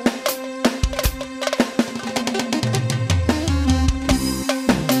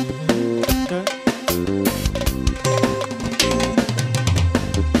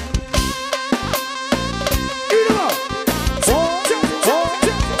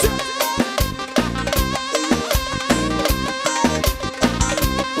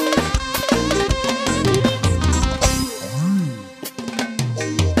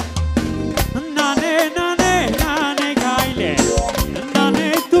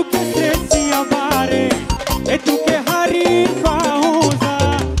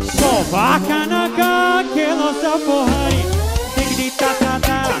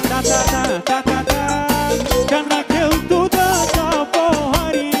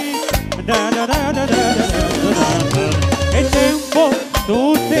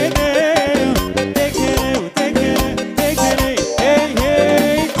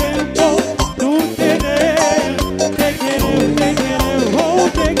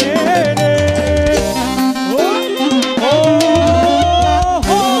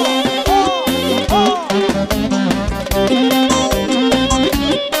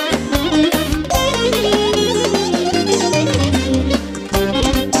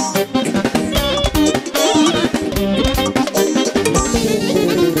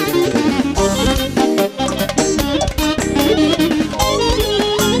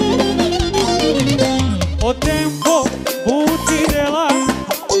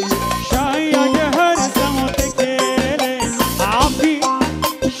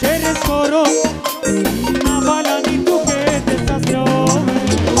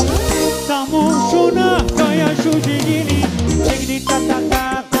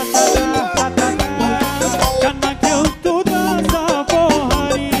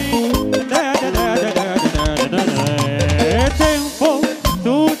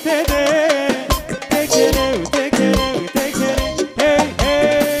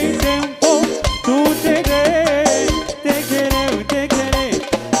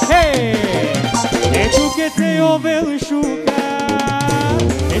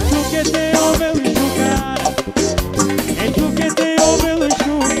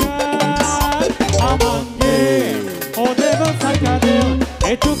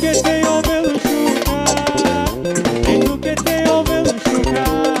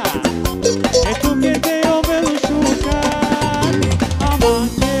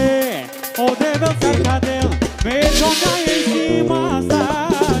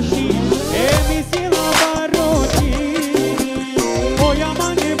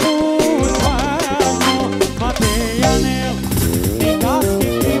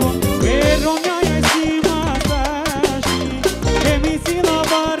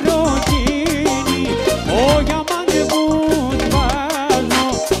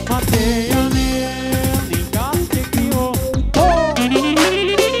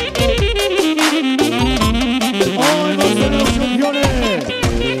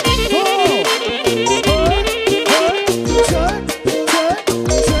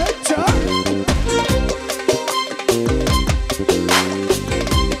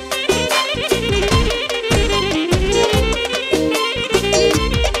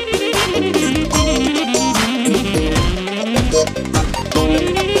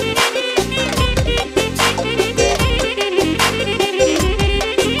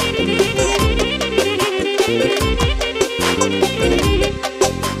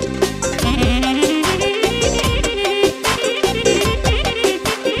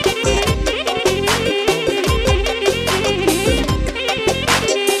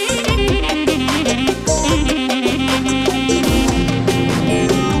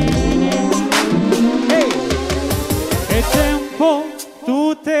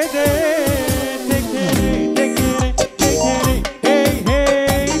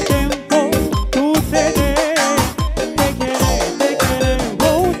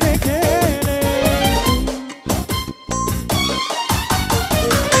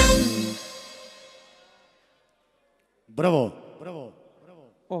 Bravo.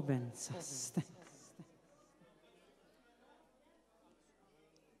 Obencaste.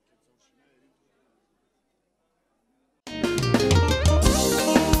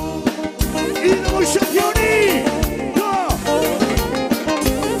 Idemo šampioni!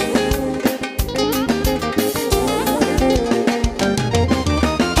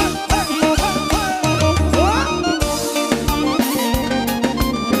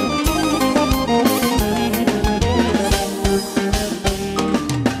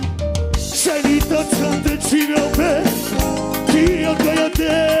 koja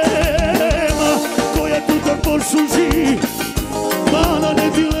tema, koja tu tak posluži, mala ne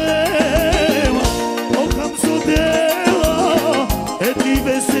dilema, okam sodela,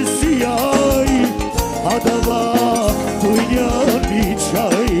 etive se sijaj, a dava tujnjani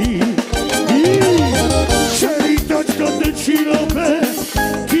čaj. Čeritačka tečinope,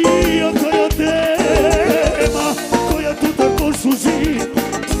 kija koja tema, koja tu tak posluži,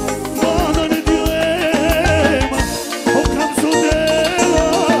 mala ne dilema, okam sodela,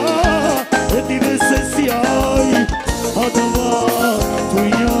 etive se sijaj, a dava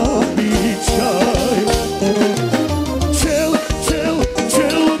tujnjani čaj.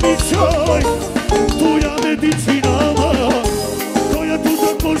 Čel mi čaj, tuja medicinama, koja tu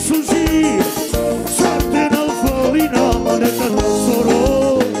tak posluži, sartena falinama, neka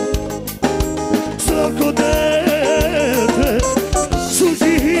soro, svako dete,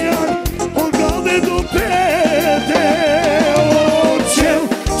 sužijar, od glave do pete. Čel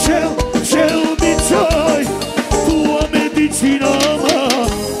mi čaj, tuja medicinama,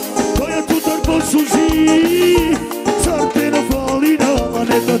 koja tu tak posluži, sartena falinama,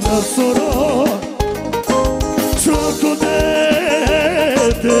 neka soro, svako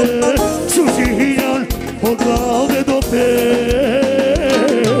dete, sužijar, od glave do pete.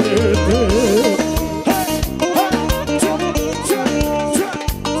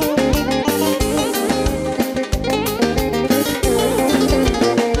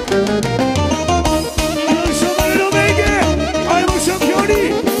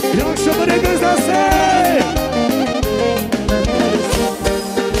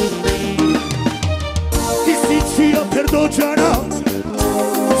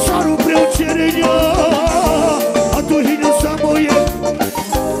 Saru preočerenja, a tu hinja samo je,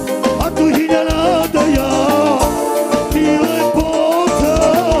 a tu hinja nadaja, ti lepota,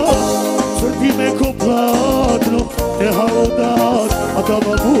 crti me ko platno, te halodat, a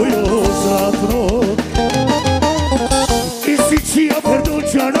tava bujo zatno. Ti si čija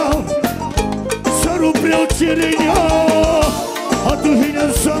perdočana, saru preočerenja, a tu hinja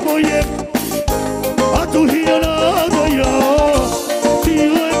samo je, a tu hinja nadaja, ti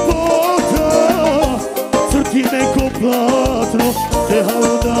lepota, crti me ko platno, te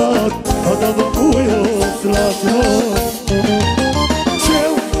halodat, a dava bujo zlatno.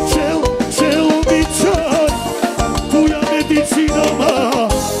 Čel mi čaj, tuja medicinama,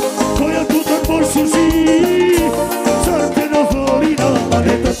 koja tu tak posluži, sartena falinama,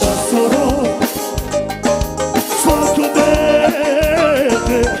 neka ta soro, svako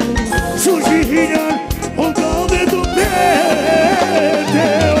dete, sužihinjan, od glave do pete.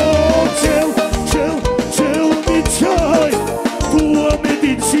 Čel mi čaj, tuja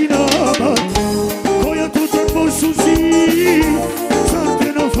medicinama, koja tu tak posluži,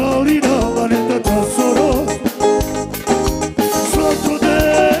 sartena falinama, neka ta soro, svako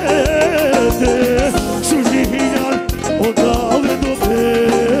dete, sužihinjan, od glave do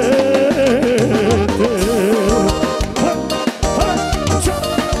pete.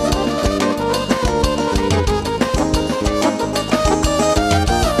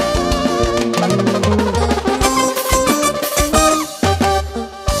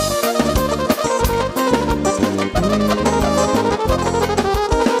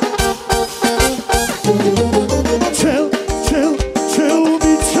 Čel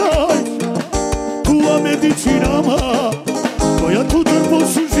mi čaj, tuja medicinama, koja tu tak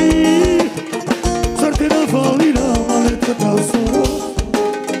posluži, sartena falinama, neka ta soro,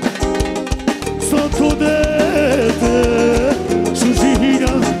 svako dete,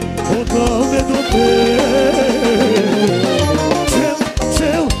 sužihinjan, od glave do pete.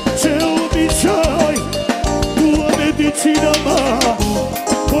 Čel mi čaj, tuja medicinama,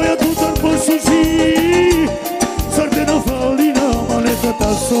 koja tu tak posluži, sartena falinama, neka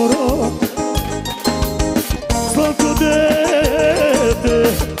ta soro, svako dete,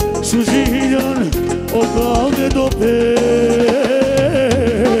 sužihinjan, od glave do pete.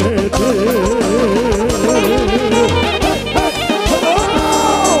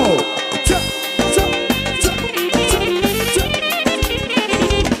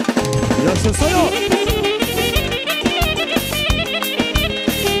 Ja sam stajao.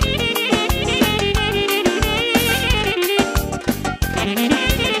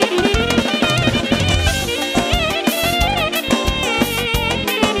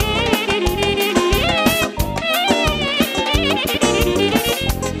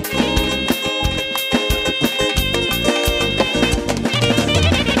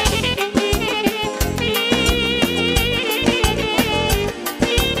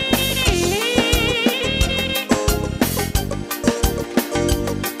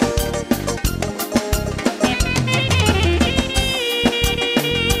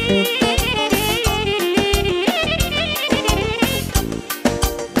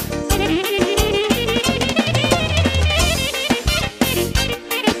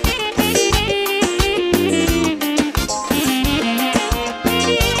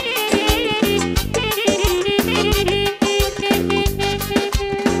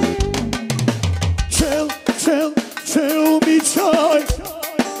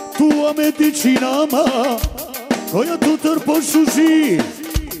 mama, koja tu trpo šuži,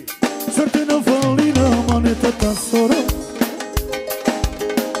 crtena valina, mane tata sora,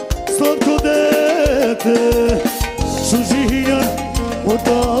 slatko dete, šužijan od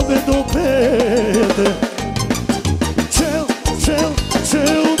ave do pete.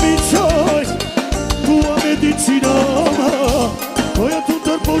 Čel mi čaj, tua medicinama, koja tu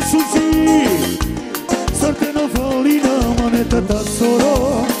trpo šuži, crtena valina, mane tata sora,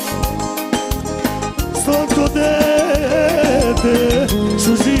 slatko dete,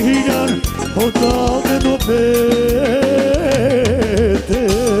 šužijan od ave do pete.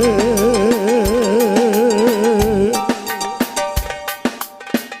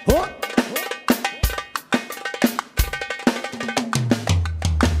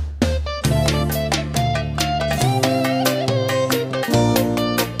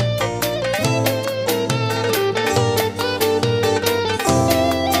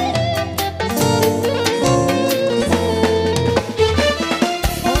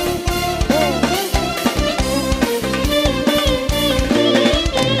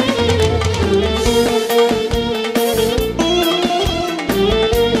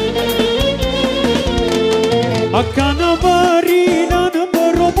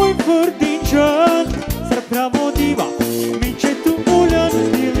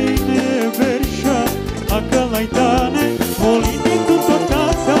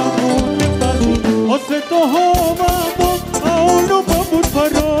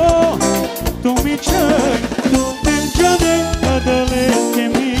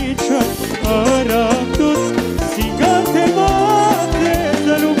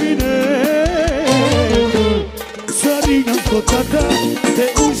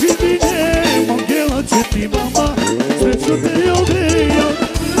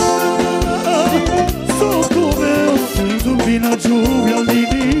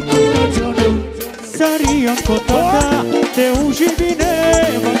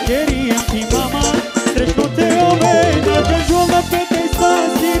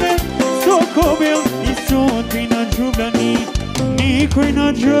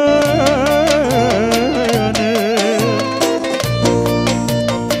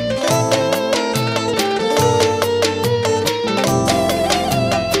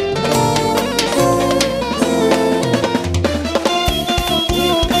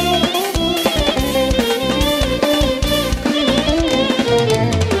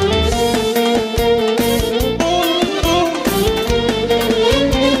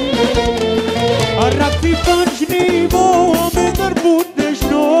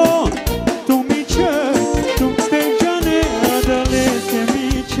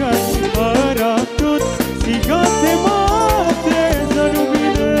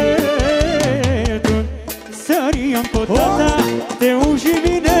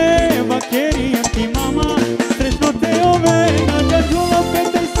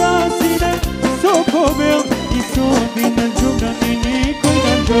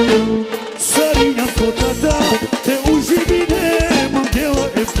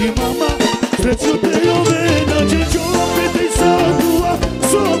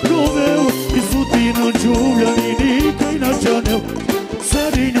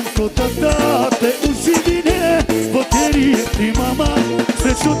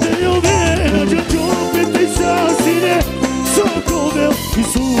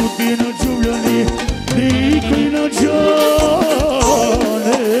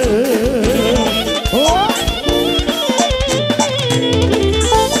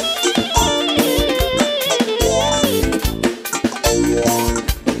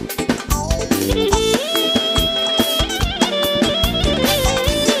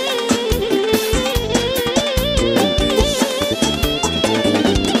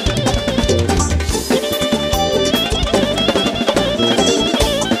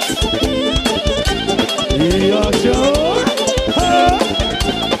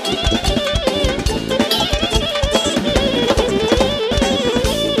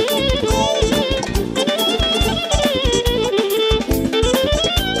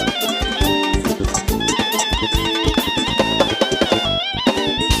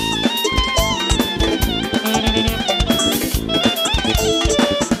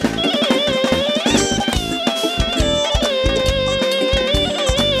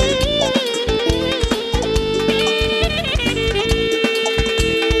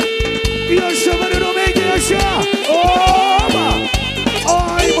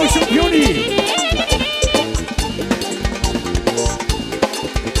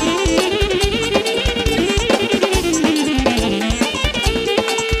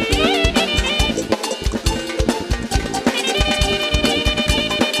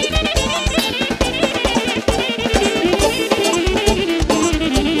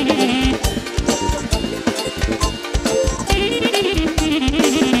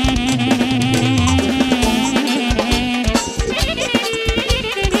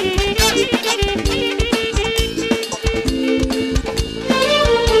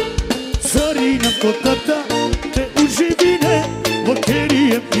 kod tata, te uživine,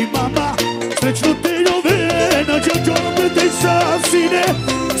 vokerijem ti mama. Srećno te jovena, džađome te sasine,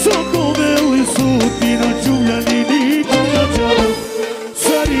 sokove li su ti na džuvljanini konačav.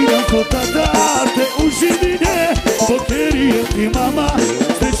 Sariram kod tata, te uživine, vokerijem ti mama.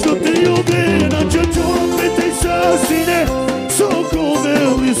 Srećno te jovena, džađome te sasine, sokove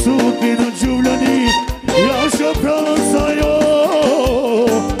li su ti na džuvljanini. Ja šaprala sa joj.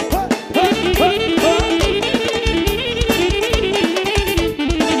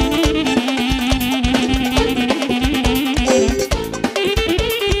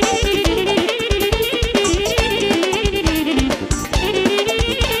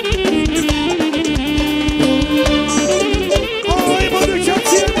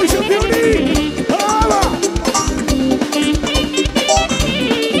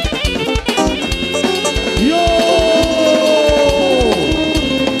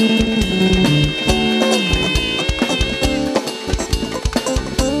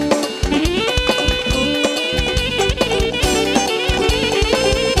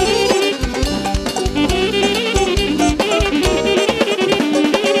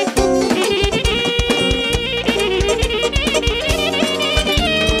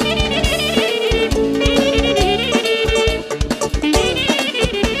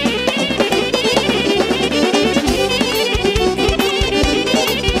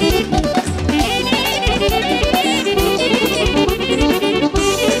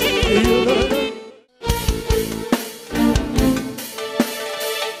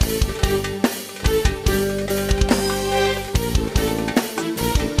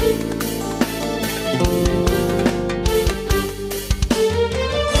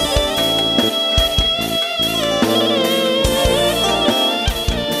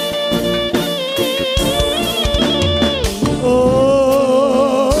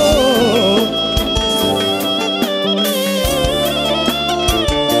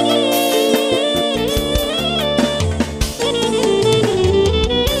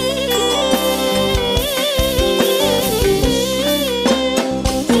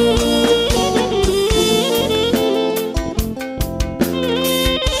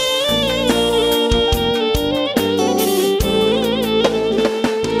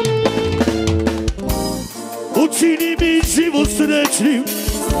 Učini mi život srećnim,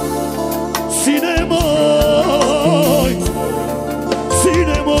 sine moj,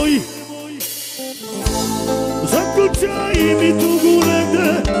 sine moj. Zaključaj mi tugu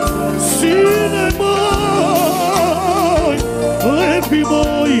negde, sine moj, lepi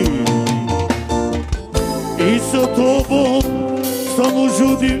moj. I sa tobom samo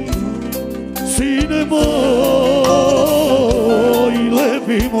žudim, sine moj,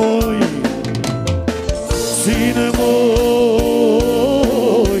 lepi moj. Sine moj,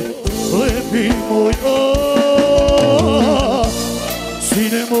 lepi moj,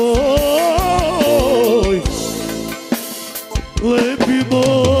 sine moj, lepi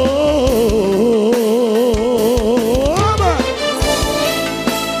moj.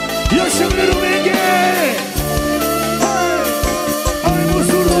 Još je vrlo nege, ajmo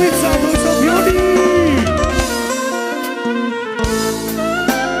Surdulica, to je šampioni.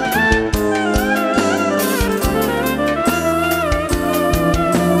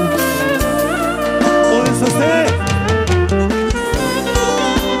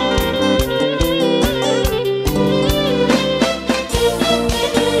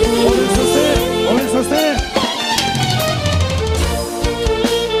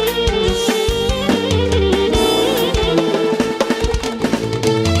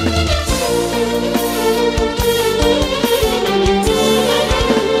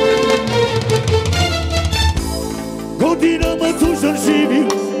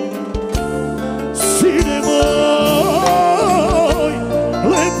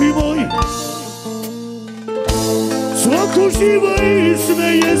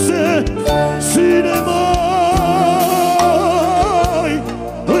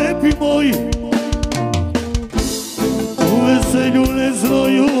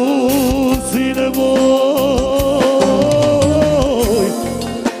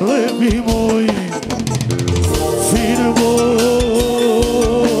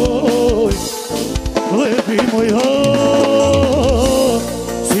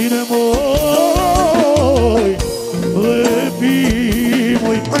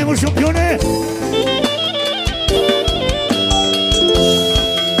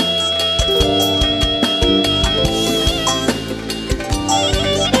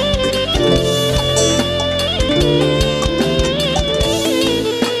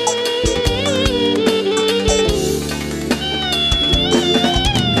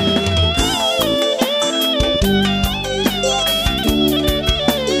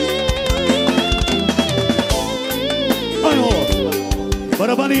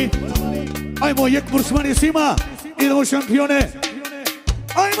 Ajmo, jek mursmani svima. Idemo šampione.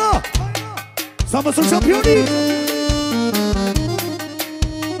 Ajmo! Samo su šampioni!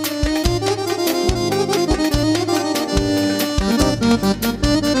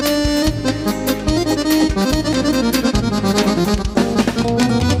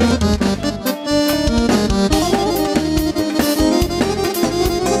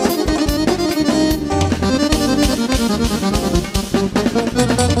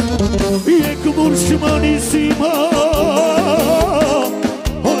 Jek mursmani svima.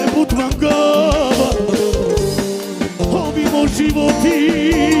 Životi,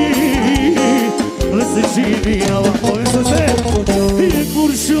 le se živi, ovdje se sve, i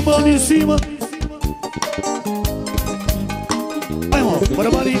kuršumani svima. Ajmo,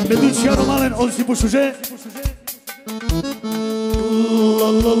 barabari, Medući, Jaro Malen, ovdje si pošuže. La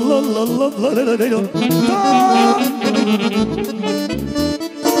la la la la la la la la la.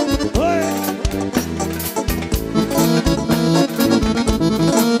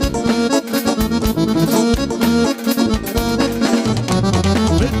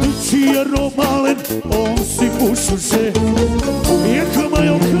 Romalen, on si pušuše, jeka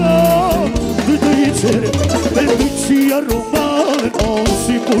majoka, dojčere. Medući, Romalen, on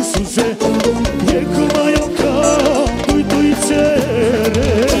si pušuše, jeka majoka, dojčere.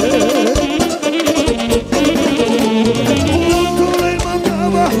 Utole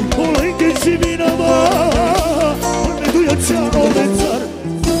magava, olejke živinava, on me dujača, ovecar,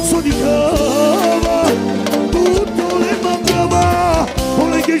 sodikava. Utole magava,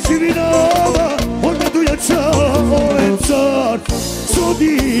 olejke živinava, on me dujača, ovecar,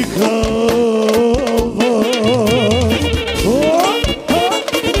 sodikava.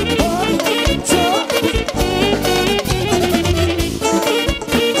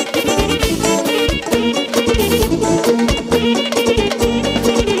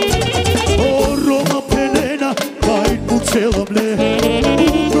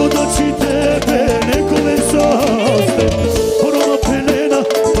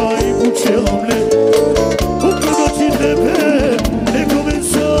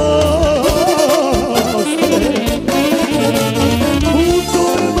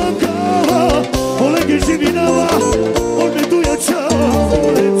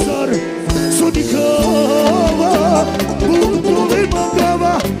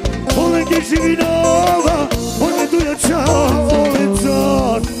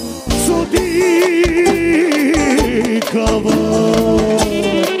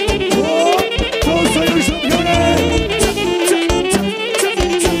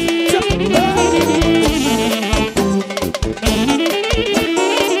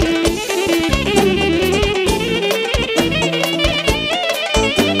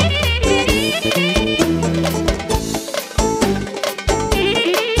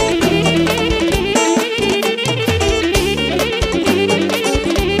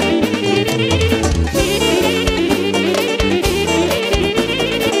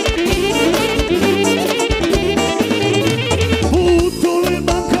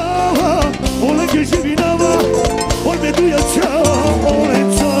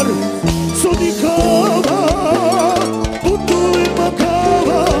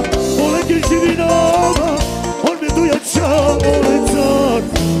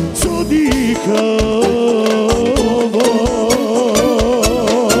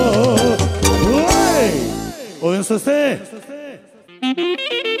 Ovdje ste?